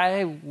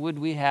 why would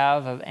we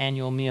have an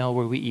annual meal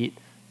where we eat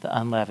the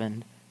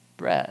unleavened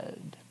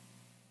bread?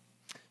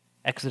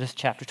 Exodus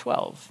chapter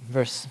 12,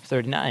 verse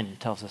 39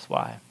 tells us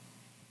why.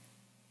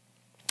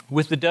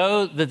 With the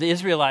dough that the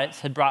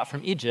Israelites had brought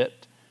from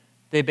Egypt,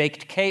 they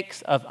baked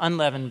cakes of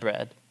unleavened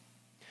bread.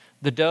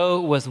 The dough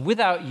was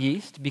without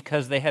yeast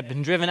because they had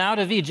been driven out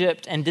of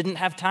Egypt and didn't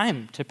have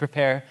time to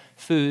prepare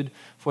food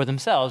for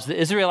themselves. The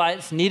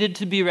Israelites needed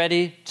to be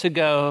ready to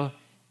go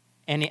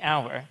any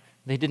hour.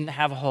 They didn't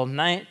have a whole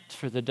night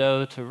for the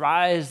dough to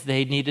rise.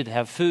 They needed to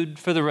have food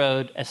for the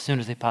road as soon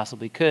as they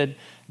possibly could.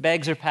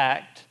 Bags are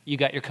packed. You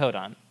got your coat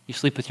on. You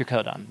sleep with your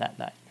coat on that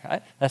night,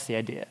 right? That's the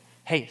idea.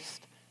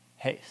 Haste,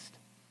 haste.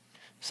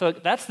 So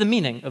that's the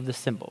meaning of the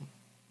symbol.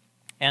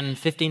 And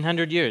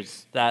 1,500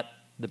 years,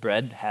 the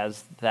bread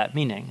has that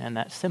meaning and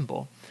that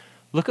symbol.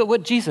 Look at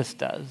what Jesus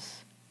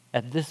does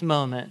at this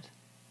moment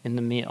in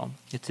the meal.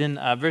 It's in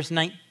verse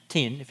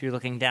 19, if you're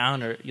looking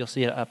down, or you'll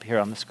see it up here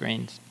on the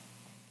screens.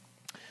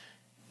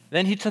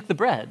 Then he took the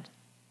bread,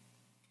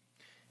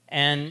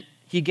 and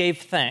he gave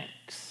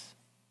thanks.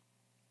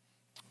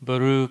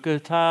 Baruch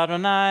atah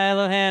Adonai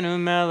Eloheinu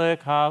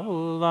melech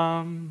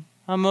haolam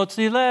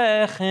hamotzi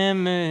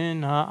lechem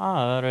min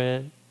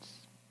haaretz.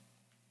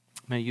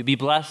 May you be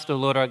blessed, O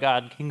Lord our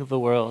God, King of the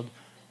world,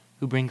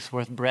 who brings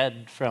forth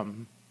bread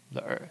from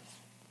the earth.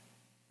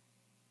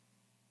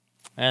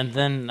 And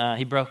then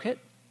he broke it,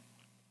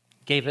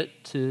 gave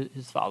it to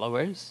his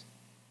followers,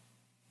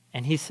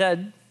 and he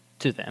said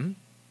to them,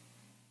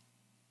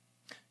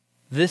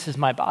 "This is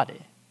my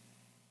body.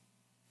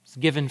 It's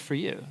given for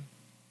you.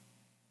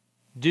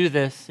 Do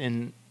this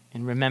in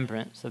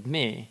remembrance of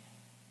me."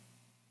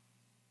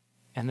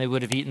 And they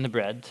would have eaten the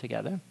bread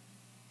together.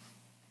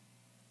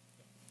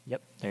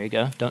 Yep, there you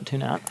go. Don't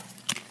tune out.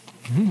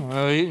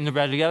 We're eating the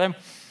bread together.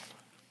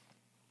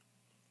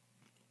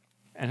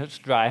 and it's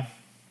dry.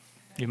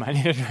 You might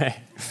need a drink.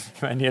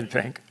 You might need a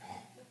drink.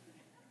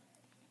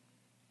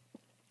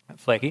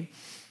 Flaky.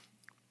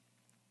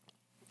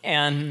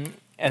 And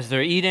as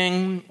they're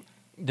eating,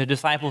 the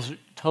disciples are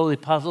totally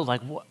puzzled,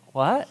 like,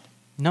 what?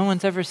 No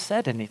one's ever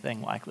said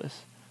anything like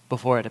this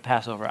before at a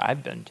Passover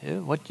I've been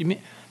to. What do you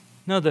mean?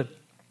 No, the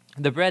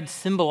bread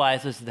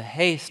symbolizes the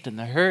haste and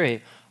the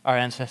hurry our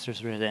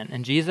ancestors were in.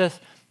 And Jesus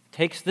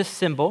takes this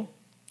symbol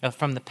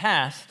from the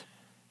past,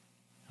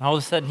 and all of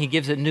a sudden he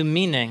gives it new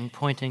meaning,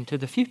 pointing to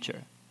the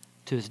future,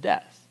 to his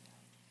death.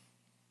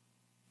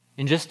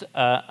 In just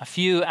a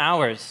few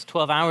hours,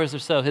 12 hours or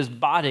so, his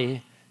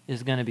body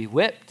is going to be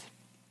whipped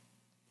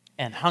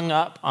and hung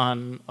up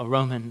on a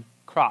Roman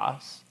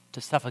cross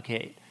to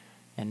suffocate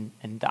and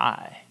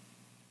die.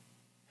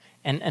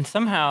 And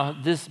somehow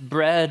this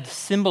bread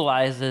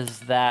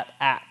symbolizes that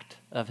act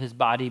of his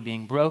body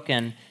being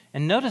broken.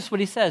 And notice what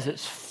he says,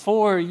 it's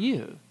for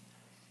you.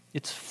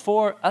 It's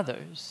for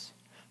others.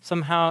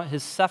 Somehow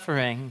his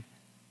suffering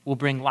will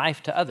bring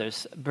life to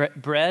others.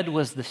 Bread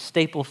was the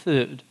staple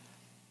food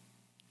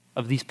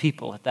of these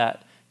people at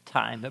that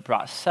time. It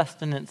brought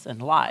sustenance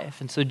and life.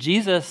 And so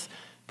Jesus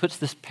puts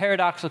this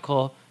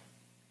paradoxical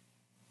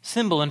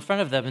symbol in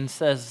front of them and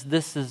says,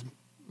 this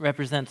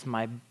represents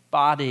my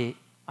body.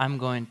 I'm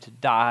going to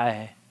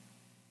die,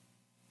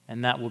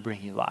 and that will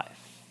bring you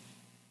life.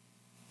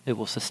 It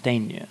will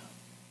sustain you.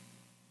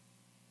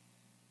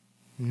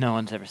 No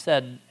one's ever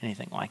said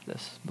anything like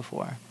this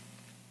before.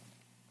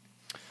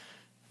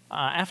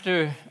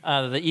 After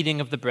the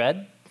eating of the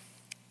bread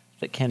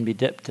that can be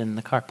dipped in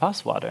the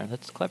karpas water,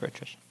 that's clever,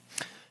 Trisha.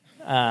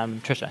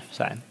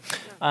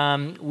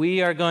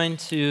 We are going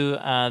to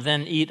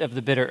then eat of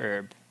the bitter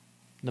herb,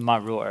 the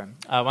maror.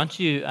 Why don't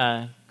you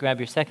grab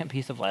your second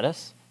piece of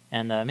lettuce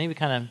and maybe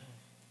kind of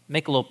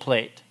make a little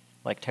plate,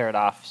 like tear it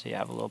off so you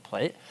have a little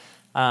plate.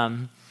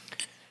 And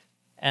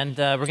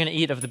we're going to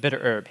eat of the bitter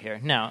herb here.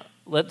 Now,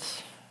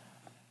 let's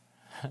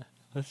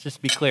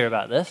just be clear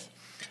about this.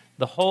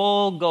 The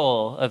whole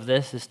goal of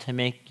this is to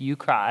make you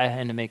cry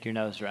and to make your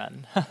nose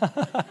run.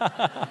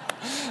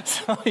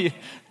 So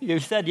you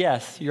said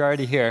yes. You're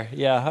already here.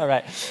 Yeah, all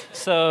right.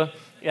 So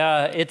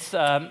it's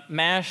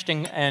mashed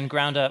and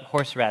ground up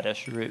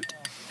horseradish root.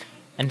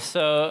 And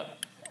so,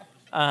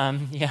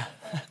 yeah.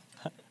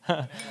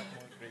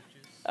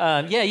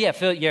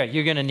 Phil,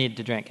 you're going to need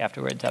to drink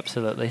afterwards,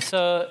 absolutely.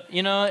 So,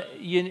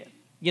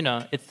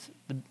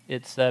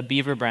 it's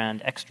Beaver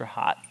brand extra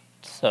hot.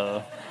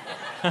 So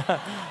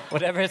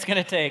whatever it's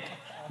going to take,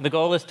 the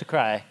goal is to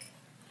cry.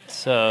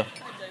 So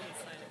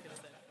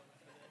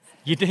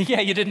you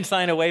didn't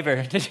sign a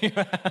waiver, did you?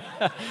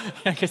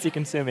 I guess you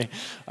can sue me.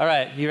 All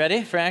right, you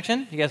ready for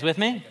action? You guys with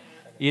me?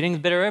 Eating the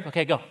bitter herb?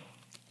 Okay, go.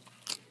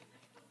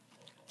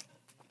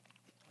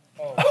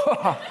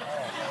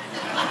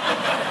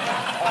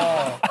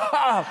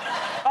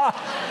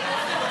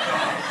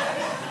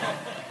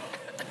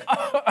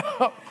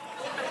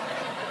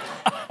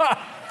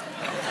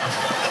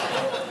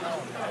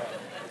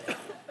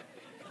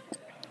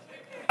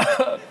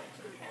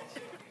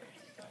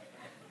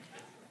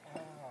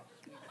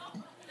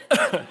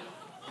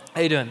 How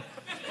you doing?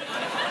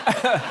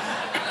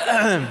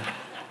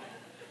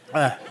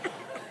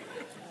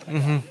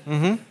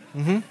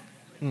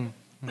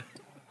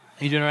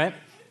 You doing all right?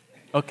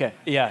 Okay.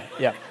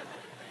 Yeah.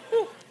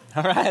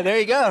 All right, there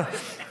you go.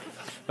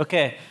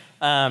 Okay.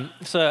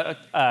 So,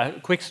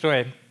 quick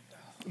story.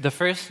 The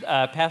first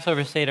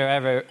Passover Seder I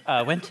ever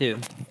went to,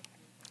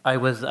 I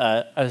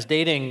was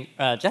dating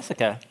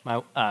Jessica,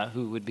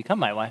 who would become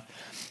my wife,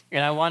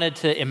 and I wanted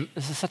to.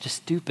 This is such a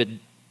stupid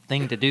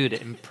thing to do to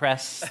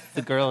impress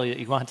the girl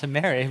you want to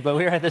marry. But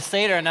we were at the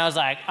Seder, and I was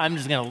like, I'm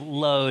just going to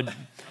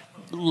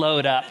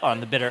load up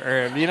on the bitter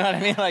herb. You know what I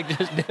mean? Like,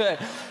 just do it.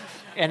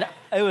 And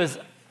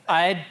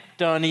I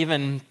don't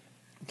even,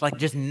 like,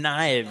 just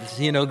knives,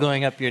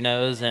 going up your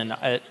nose. And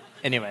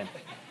anyway.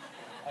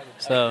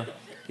 So,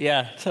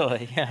 yeah,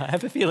 totally. Yeah, I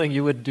have a feeling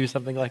you would do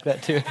something like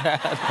that too.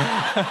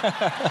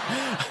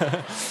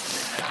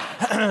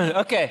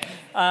 Okay,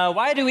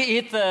 why do we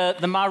eat the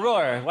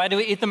maror? Why do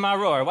we eat the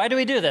maror? Why do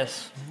we do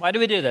this?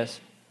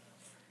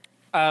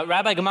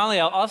 Rabbi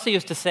Gamaliel also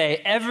used to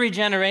say every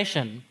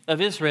generation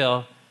of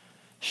Israel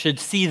should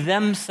see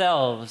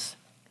themselves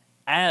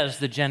as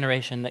the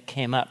generation that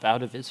came up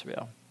out of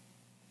Israel.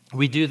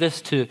 We do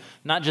this to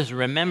not just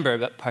remember,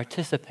 but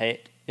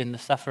participate in the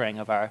suffering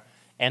of our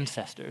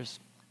ancestors.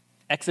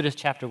 Exodus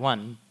chapter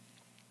 1.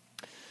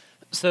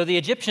 So the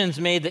Egyptians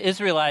made the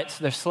Israelites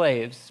their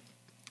slaves,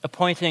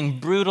 appointing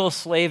brutal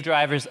slave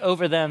drivers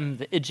over them.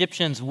 The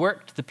Egyptians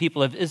worked the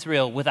people of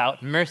Israel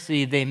without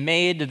mercy. They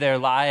made their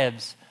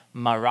lives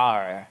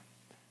marar.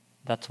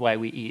 That's why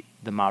we eat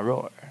the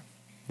maror.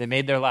 They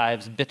made their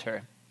lives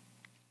bitter,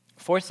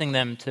 forcing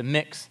them to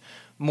mix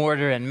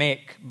mortar and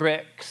make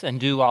bricks and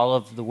do all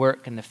of the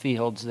work in the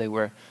fields. They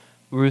were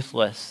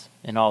ruthless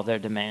in all their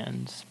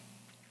demands.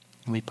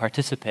 We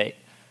participate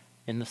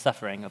in the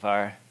suffering of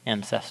our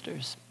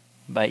ancestors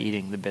by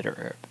eating the bitter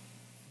herb.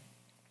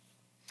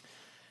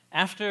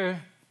 After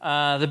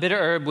the bitter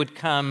herb would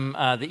come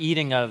the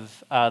eating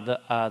of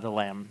the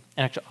lamb.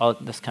 And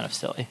actually, this is kind of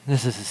silly.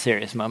 This is a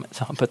serious moment,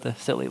 so I'll put the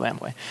silly lamb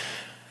away.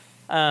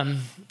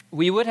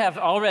 We would have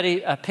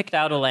already picked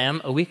out a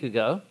lamb a week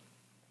ago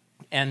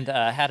and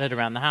had it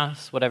around the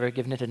house, whatever,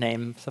 given it a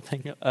name,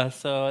 something.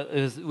 So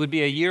it would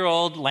be a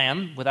year-old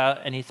lamb without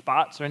any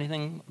spots or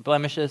anything,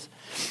 blemishes.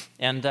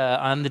 And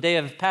on the day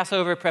of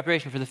Passover,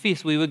 preparation for the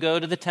feast, we would go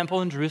to the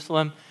temple in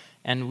Jerusalem,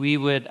 and we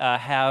would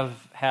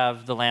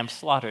have the lamb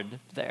slaughtered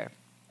there.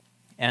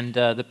 And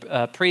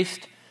the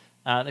priest,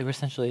 they were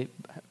essentially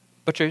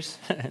butchers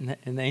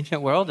in the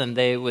ancient world, and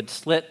they would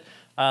slit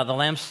the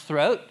lamb's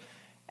throat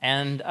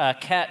and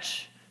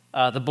catch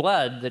the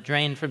blood that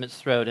drained from its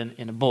throat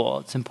in a bowl.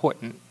 It's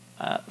important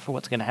for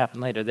what's going to happen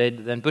later.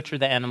 They'd then butcher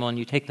the animal, and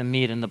you take the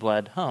meat and the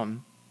blood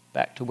home,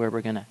 back to where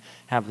we're going to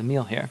have the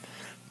meal here.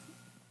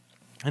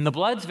 And the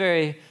blood's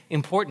very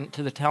important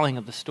to the telling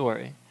of the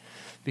story,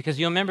 because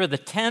you remember the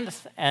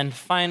 10th and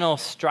final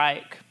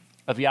strike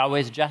of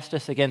Yahweh's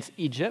justice against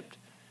Egypt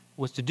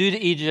was to do to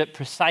Egypt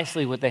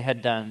precisely what they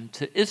had done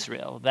to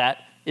Israel. That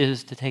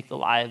is to take the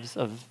lives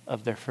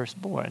of their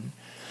firstborn.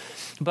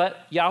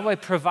 But Yahweh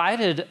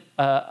provided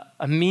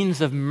a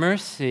means of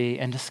mercy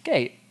and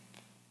escape,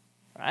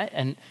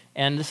 right?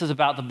 And this is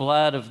about the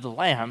blood of the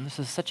lamb. This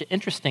is such an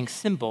interesting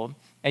symbol.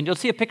 And you'll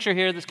see a picture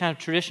here, this kind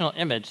of traditional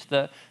image.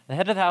 The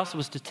head of the house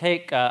was to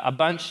take a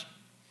bunch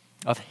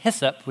of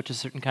hyssop, which is a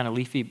certain kind of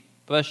leafy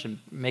bush, and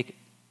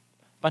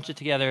bunch it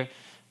together,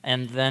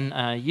 and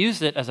then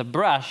use it as a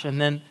brush,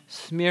 and then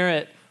smear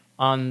it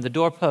on the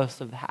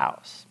doorposts of the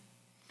house.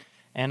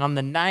 And on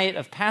the night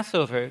of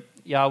Passover,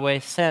 Yahweh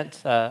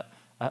sent a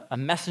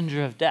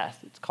messenger of death.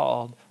 It's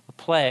called a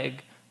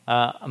plague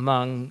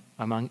among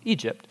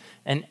Egypt.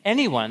 And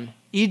anyone,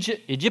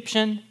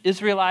 Egyptian,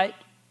 Israelite,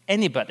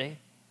 anybody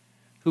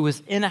who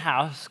was in a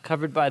house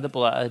covered by the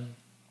blood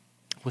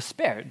was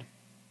spared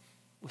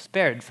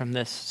from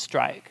this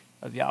strike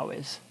of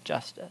Yahweh's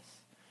justice.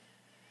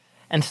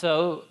 And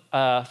so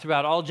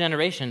throughout all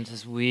generations,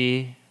 as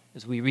we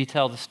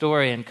retell the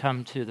story and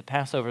come to the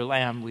Passover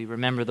lamb, we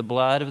remember the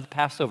blood of the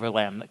Passover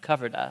lamb that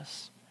covered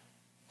us,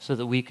 so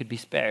that we could be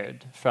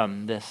spared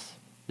from this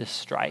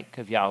strike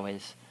of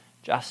Yahweh's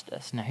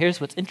justice. Now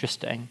here's what's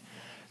interesting,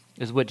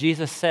 is what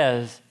Jesus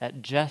says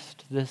at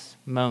just this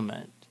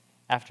moment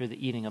after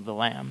the eating of the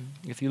lamb.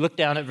 If you look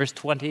down at verse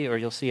 20, or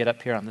you'll see it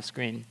up here on the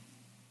screen.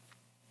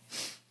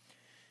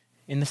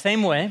 In the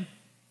same way,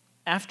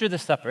 after the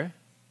supper,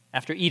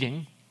 after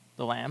eating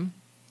the lamb,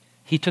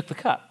 he took the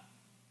cup.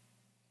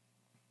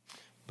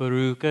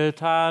 Baruch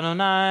atah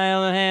Adonai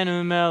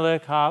Eloheinu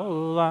melech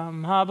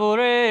haolam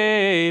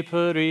haborei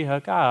peri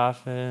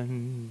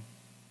hagafen.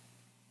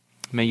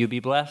 May you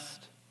be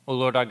blessed, O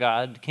Lord our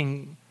God,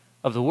 King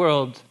of the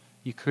world.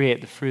 You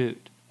create the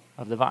fruit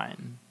of the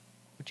vine.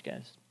 Would you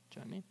guys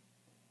join me?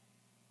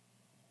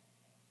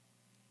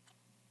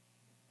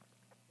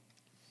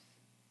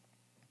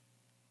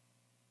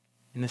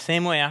 In the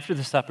same way, after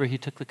the supper, he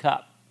took the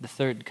cup, the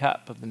third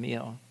cup of the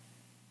meal.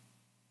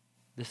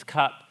 This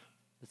cup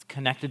is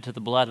connected to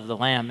the blood of the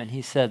lamb, and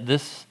he said,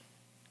 this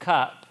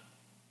cup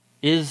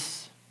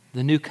is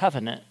the new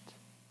covenant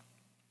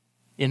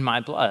in my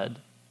blood.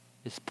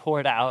 It's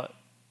poured out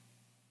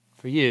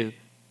for you.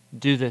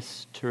 Do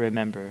this to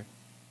remember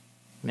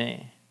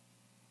me.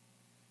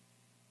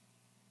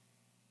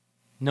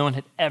 No one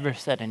had ever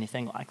said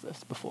anything like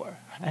this before,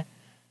 right?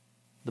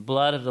 The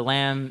blood of the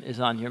lamb is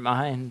on your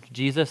mind.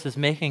 Jesus is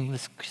making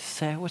this,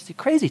 what's the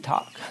crazy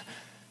talk?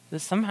 That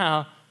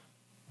somehow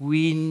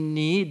we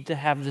need to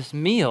have this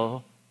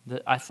meal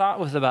that I thought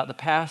was about the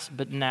past,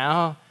 but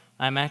now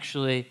I'm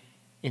actually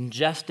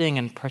ingesting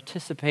and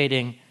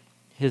participating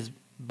his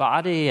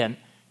body, and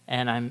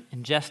I'm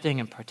ingesting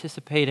and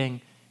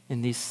participating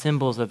in these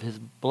symbols of his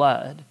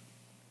blood.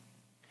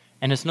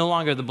 And it's no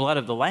longer the blood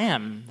of the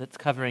lamb that's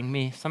covering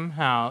me.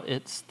 Somehow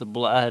it's the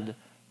blood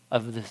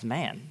of this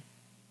man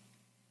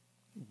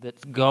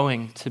that's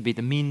going to be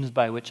the means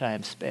by which I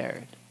am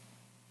spared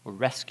or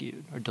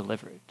rescued or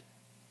delivered.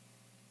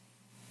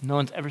 No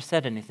one's ever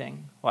said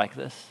anything like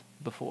this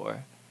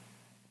before.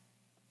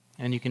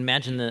 And you can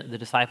imagine the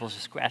disciples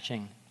just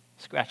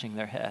scratching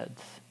their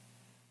heads.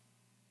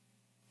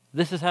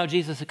 This is how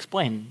Jesus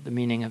explained the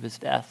meaning of his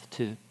death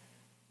to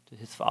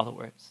his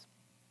followers.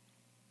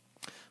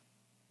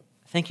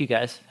 Thank you,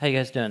 guys. How you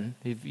guys doing?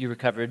 You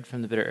recovered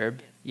from the bitter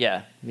herb?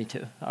 Yeah, me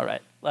too. All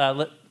right.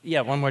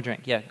 One more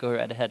drink. Yeah, go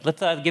right ahead.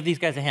 Let's give these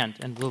guys a hand,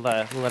 and we'll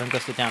let them go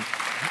sit down.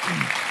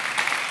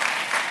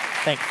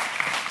 Thanks.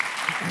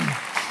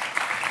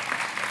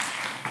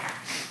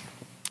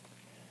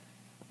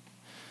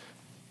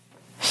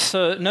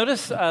 So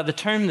notice the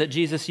term that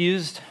Jesus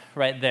used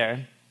right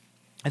there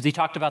as he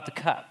talked about the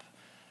cup.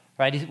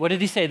 Right? What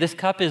did he say? This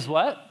cup is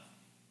what?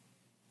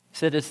 He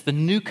said it's the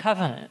new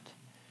covenant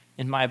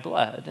in my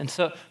blood. And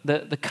so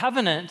the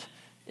covenant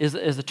is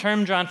a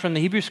term drawn from the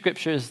Hebrew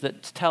scriptures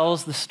that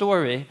tells the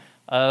story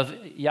of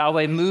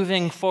Yahweh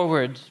moving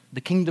forward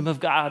the kingdom of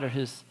God, or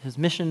his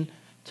mission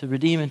to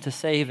redeem and to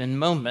save in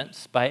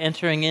moments by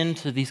entering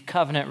into these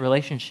covenant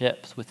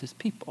relationships with his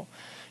people.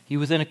 He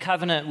was in a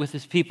covenant with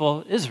his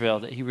people, Israel,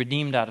 that he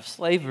redeemed out of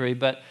slavery.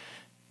 But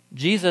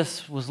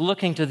Jesus was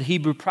looking to the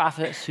Hebrew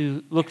prophets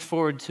who looked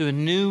forward to a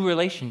new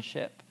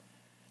relationship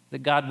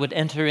that God would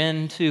enter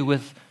into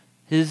with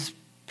his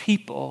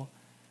people.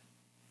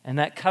 And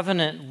that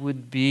covenant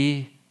would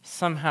be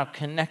somehow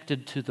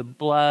connected to the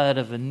blood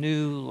of a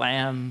new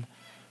lamb.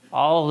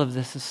 All of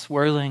this is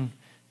swirling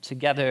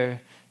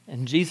together,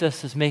 and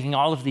Jesus is making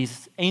all of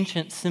these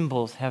ancient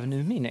symbols have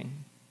new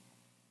meaning.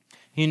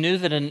 He knew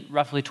that in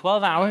roughly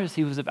 12 hours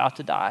he was about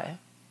to die.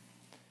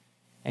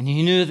 And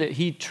he knew that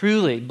he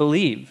truly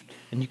believed,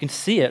 and you can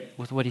see it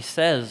with what he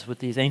says with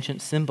these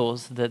ancient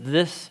symbols, that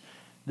this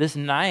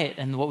night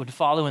and what would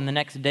follow in the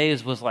next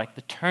days was like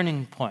the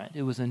turning point.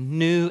 It was a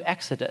new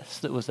exodus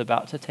that was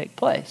about to take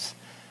place.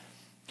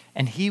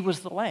 And he was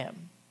the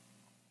Lamb.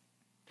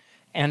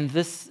 And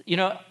this,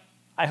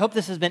 I hope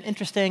this has been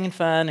interesting and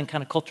fun and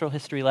kind of cultural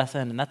history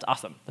lesson, and that's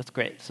awesome. That's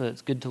great. So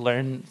it's good to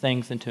learn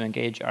things and to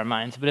engage our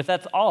minds. But if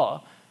that's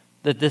all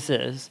that this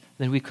is,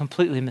 then we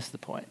completely miss the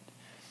point.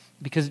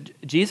 Because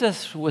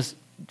Jesus was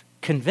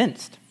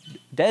convinced,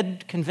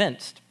 dead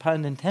convinced,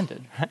 pun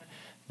intended, right?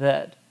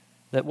 That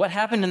what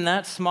happened in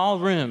that small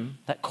room,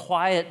 that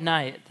quiet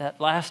night,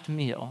 that last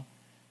meal,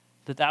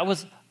 that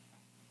was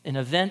an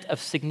event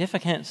of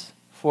significance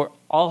for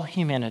all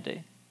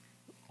humanity,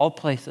 all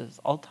places,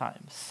 all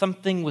times.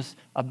 Something was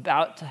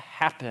about to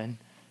happen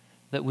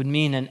that would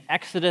mean an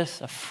exodus,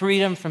 a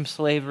freedom from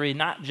slavery,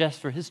 not just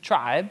for his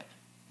tribe,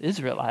 the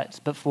Israelites,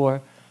 but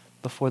for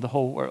the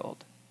whole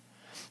world.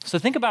 So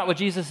think about what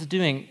Jesus is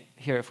doing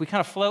here. If we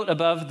kind of float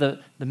above the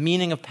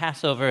meaning of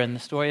Passover and the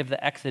story of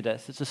the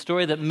Exodus, it's a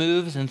story that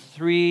moves in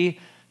three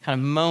kind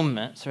of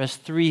moments, or has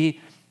three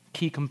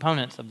key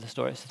components of the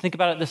story. So think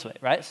about it this way,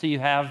 right? So you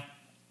have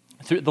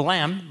through the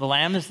lamb. The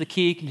lamb is the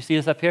key. Can you see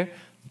this up here?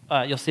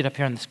 You'll see it up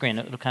here on the screen.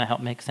 It'll kind of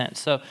help make sense.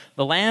 So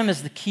the lamb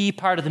is the key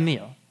part of the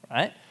meal,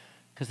 right?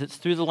 Because it's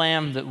through the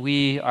lamb that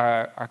we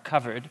are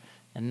covered,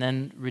 and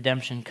then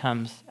redemption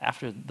comes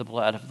after the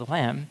blood of the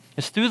lamb.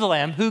 It's through the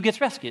lamb who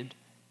gets rescued.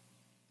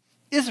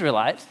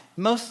 Israelites,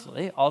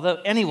 mostly,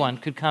 although anyone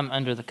could come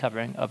under the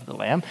covering of the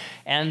lamb,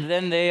 and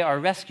then they are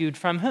rescued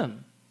from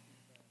whom?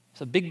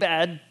 So big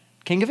bad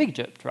king of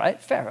Egypt, right?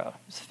 Pharaoh.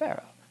 It's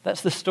Pharaoh. That's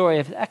the story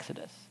of the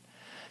Exodus.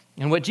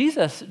 And what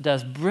Jesus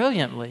does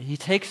brilliantly, he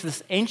takes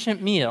this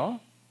ancient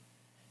meal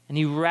and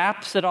he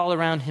wraps it all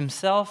around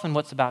himself and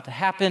what's about to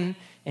happen,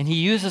 and he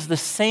uses the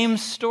same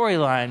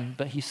storyline,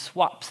 but he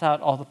swaps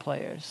out all the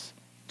players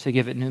to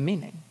give it new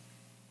meaning.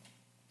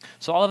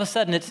 So all of a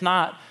sudden, it's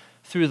not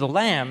through the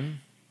lamb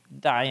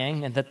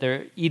dying and that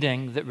they're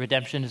eating that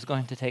redemption is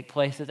going to take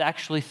place. It's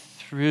actually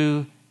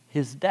through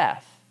his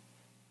death.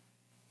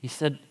 He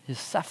said his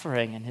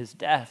suffering and his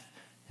death,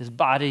 his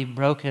body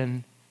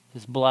broken,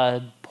 his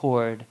blood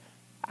poured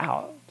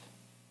out.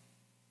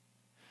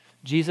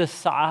 Jesus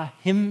saw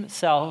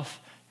himself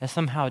as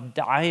somehow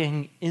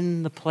dying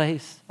in the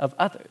place of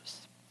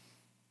others.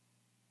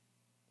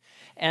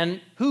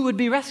 And who would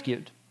be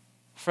rescued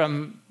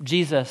from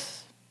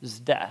Jesus'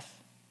 death?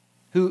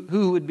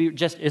 Who would be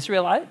just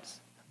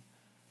Israelites?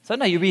 So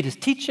now you read his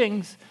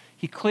teachings,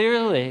 he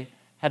clearly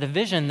had a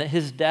vision that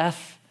his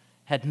death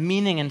had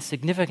meaning and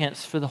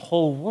significance for the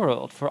whole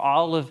world, for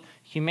all of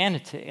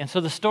humanity. And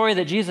so the story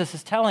that Jesus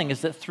is telling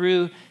is that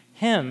through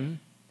him,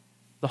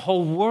 the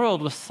whole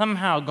world was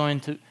somehow going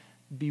to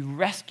be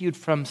rescued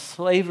from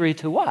slavery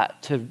to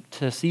what?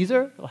 To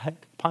Caesar,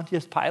 like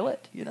Pontius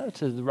Pilate,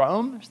 to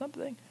Rome or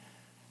something?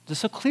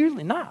 So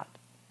clearly not.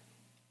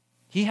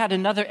 He had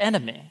another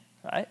enemy,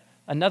 right?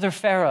 Another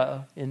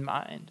Pharaoh in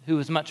mind, who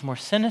was much more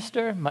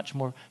sinister, much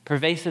more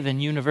pervasive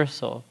and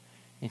universal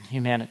in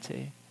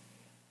humanity.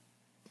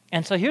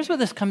 And so here's what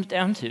this comes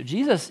down to.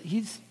 Jesus,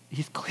 he's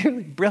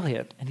clearly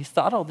brilliant, and he's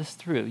thought all this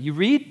through. You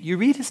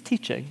read his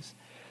teachings.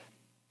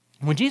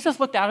 When Jesus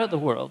looked out at the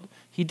world,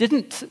 he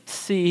didn't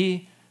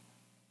see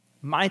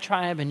my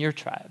tribe and your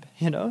tribe,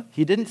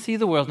 He didn't see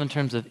the world in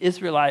terms of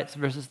Israelites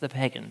versus the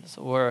pagans,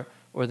 or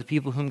the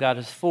people whom God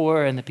is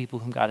for and the people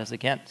whom God is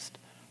against.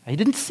 He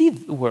didn't see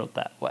the world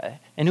that way.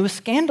 And it was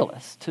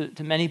scandalous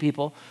to many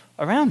people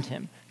around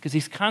him, because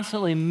he's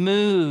constantly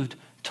moved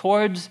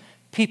towards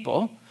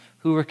people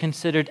who were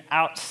considered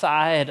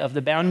outside of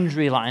the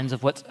boundary lines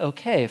of what's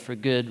okay for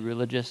good,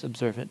 religious,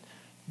 observant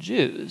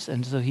Jews.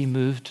 And so he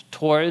moved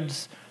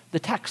towards the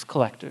tax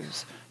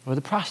collectors or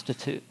the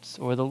prostitutes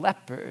or the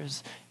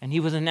lepers. And he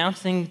was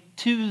announcing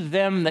to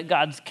them that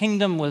God's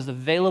kingdom was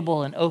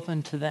available and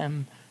open to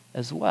them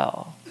as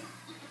well.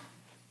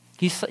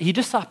 He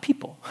just saw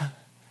people,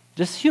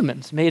 just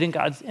humans made in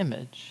God's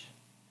image.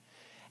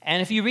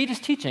 And if you read his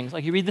teachings,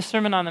 like you read the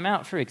Sermon on the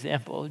Mount, for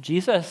example,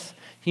 Jesus,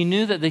 he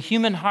knew that the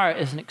human heart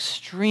is an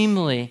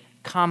extremely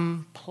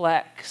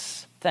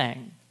complex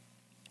thing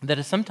that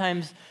is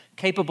sometimes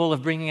capable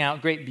of bringing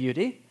out great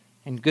beauty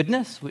and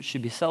goodness, which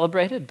should be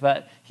celebrated,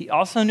 but he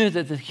also knew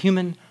that the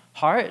human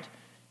heart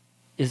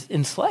is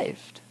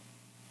enslaved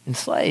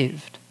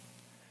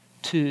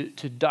to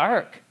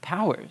dark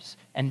powers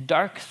and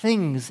dark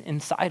things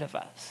inside of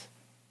us,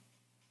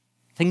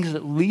 things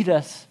that lead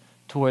us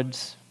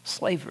towards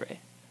slavery.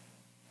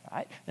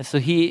 Right? And so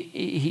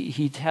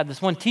he had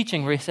this one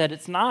teaching where he said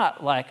it's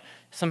not like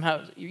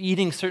somehow you're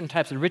eating certain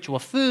types of ritual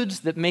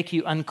foods that make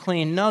you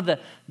unclean. No, the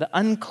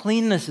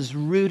uncleanness is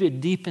rooted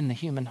deep in the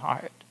human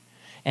heart.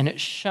 And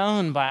it's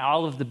shown by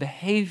all of the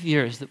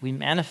behaviors that we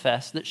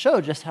manifest that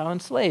show just how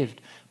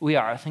enslaved we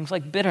are. Things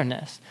like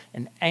bitterness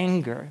and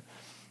anger,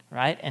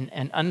 right?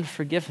 And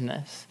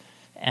unforgiveness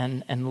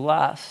and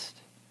lust.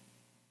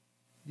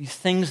 These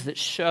things that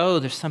show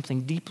there's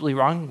something deeply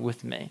wrong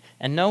with me.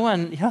 And no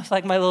one, it's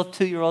like my little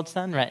 2-year-old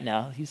son right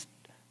now.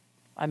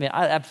 I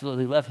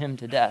absolutely love him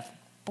to death.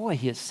 Boy,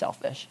 he is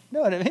selfish. You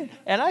know what I mean?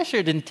 And I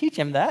sure didn't teach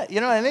him that. You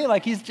know what I mean?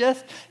 Like it's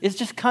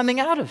just coming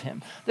out of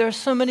him. There are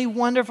so many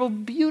wonderful,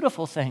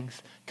 beautiful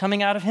things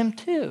coming out of him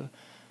too.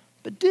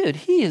 But dude,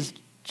 he is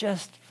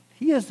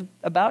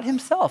about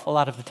himself a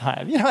lot of the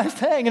time. You know what I'm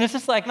saying? And it's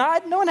just like,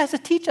 no one has to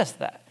teach us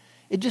that.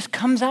 It just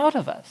comes out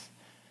of us.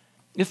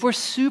 If we're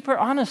super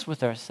honest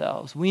with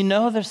ourselves, we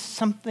know there's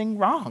something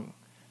wrong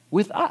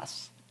with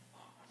us.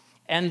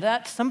 And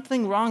that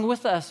something wrong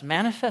with us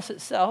manifests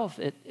itself.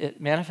 It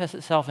manifests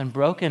itself in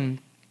broken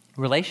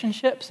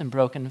relationships and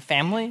broken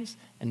families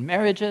and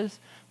marriages,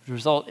 which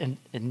result in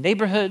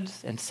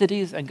neighborhoods and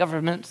cities and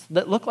governments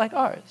that look like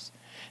ours.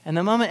 And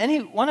the moment any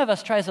one of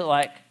us tries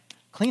to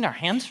clean our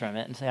hands from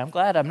it and say, I'm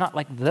glad I'm not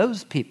like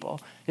those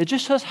people, it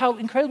just shows how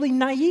incredibly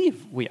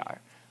naive we are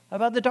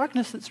about the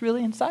darkness that's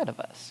really inside of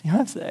us. You know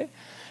what I'm saying?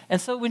 And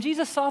so when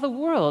Jesus saw the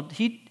world,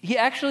 he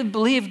actually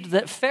believed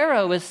that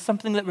Pharaoh is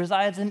something that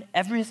resides in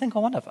every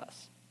single one of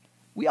us.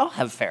 We all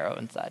have Pharaoh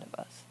inside of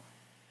us.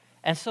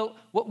 And so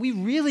what we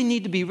really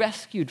need to be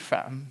rescued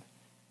from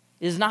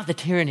is not the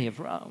tyranny of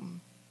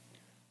Rome.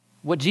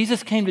 What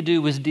Jesus came to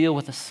do was deal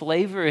with the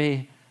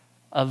slavery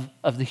of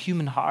the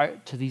human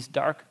heart to these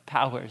dark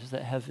powers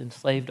that have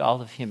enslaved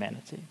all of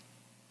humanity.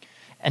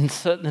 And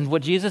so then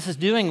what Jesus is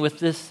doing with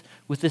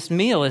this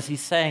meal is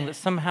he's saying that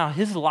somehow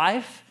his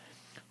life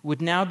would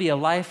now be a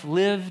life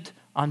lived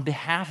on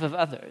behalf of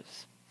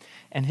others.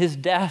 And his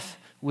death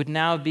would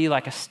now be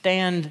like a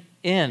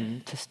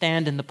stand-in to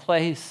stand in the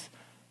place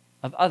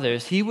of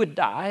others. He would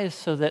die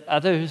so that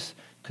others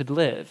could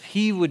live.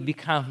 He would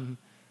become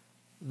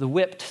the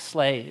whipped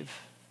slave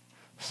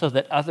so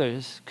that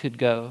others could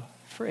go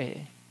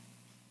free.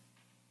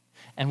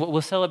 And what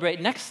we'll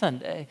celebrate next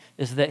Sunday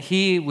is that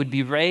he would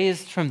be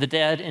raised from the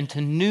dead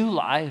into new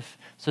life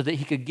so that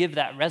he could give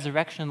that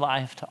resurrection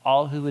life to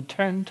all who would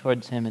turn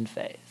towards him in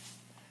faith.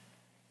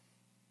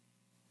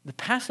 The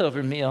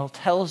Passover meal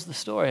tells the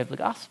story of the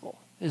gospel.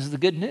 It is the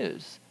good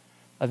news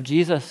of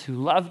Jesus who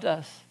loved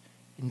us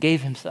and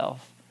gave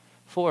himself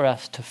for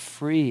us to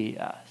free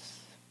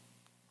us.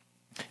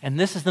 And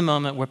this is the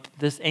moment where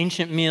this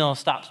ancient meal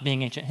stops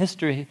being ancient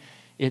history.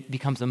 It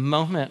becomes a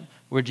moment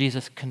where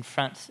Jesus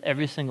confronts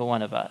every single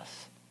one of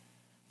us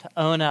to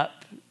own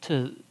up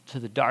to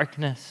the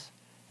darkness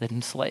that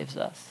enslaves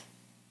us.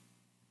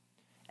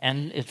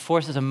 And it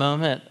forces a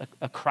moment,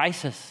 a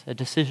crisis, a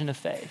decision of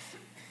faith.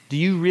 Do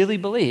you really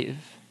believe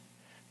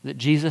that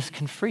Jesus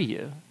can free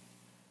you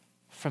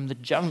from the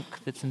junk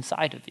that's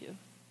inside of you,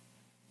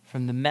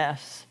 from the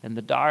mess and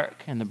the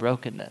dark and the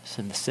brokenness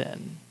and the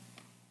sin?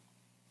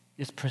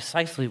 It's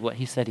precisely what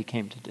he said he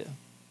came to do.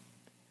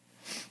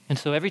 And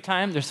so every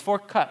time, there's 4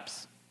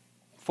 cups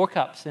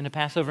in a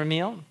Passover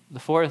meal. The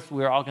 4th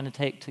we're all going to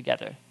take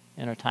together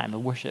in our time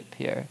of worship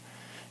here.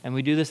 And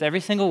we do this every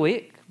single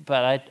week,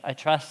 but I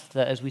trust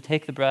that as we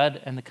take the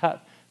bread and the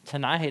cup,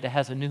 tonight it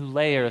has a new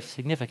layer of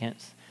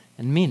significance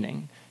and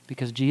meaning,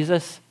 because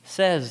Jesus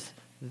says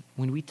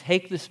when we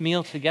take this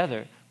meal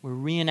together, we're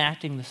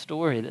reenacting the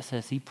story that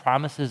says he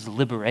promises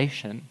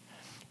liberation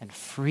and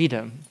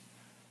freedom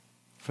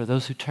for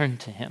those who turn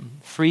to him,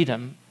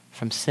 freedom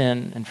from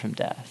sin and from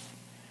death.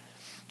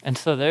 And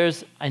so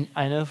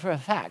I know for a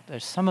fact,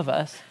 there's some of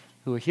us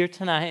who are here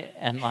tonight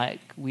and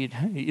you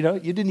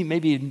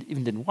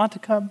didn't want to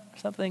come or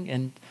something,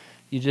 and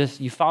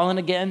you've fallen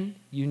again,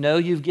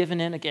 you've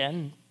given in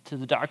again to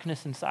the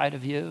darkness inside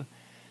of you,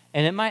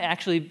 and it might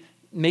actually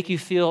make you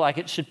feel like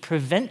it should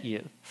prevent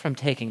you from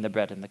taking the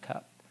bread and the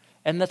cup.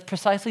 And that's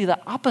precisely the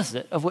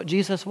opposite of what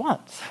Jesus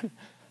wants.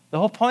 The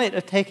whole point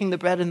of taking the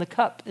bread and the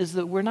cup is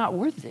that we're not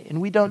worthy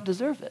and we don't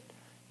deserve it,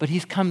 but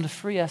he's come to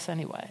free us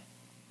anyway.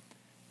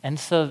 And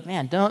so,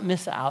 man, don't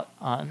miss out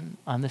on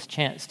this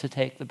chance to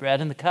take the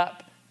bread and the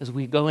cup as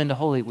we go into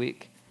Holy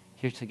Week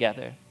here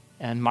together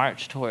and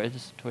march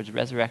towards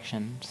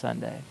Resurrection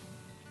Sunday.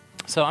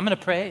 So I'm going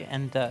to pray,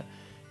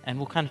 and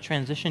we'll kind of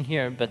transition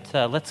here, but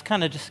let's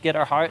kind of just get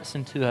our hearts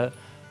into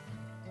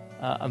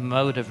a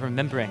mode of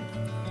remembering.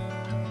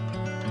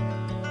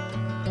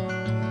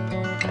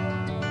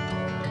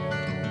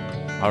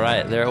 All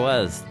right, there it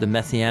was, the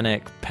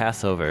Messianic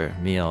Passover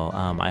meal.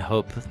 I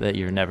hope that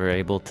you're never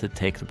able to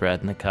take the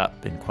bread and the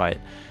cup in quite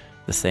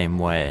the same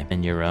way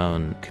in your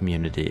own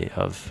community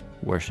of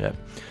worship.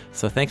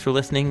 So thanks for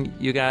listening,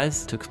 you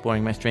guys, to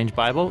Exploring My Strange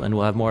Bible, and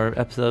we'll have more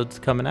episodes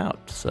coming out.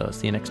 So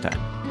see you next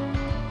time.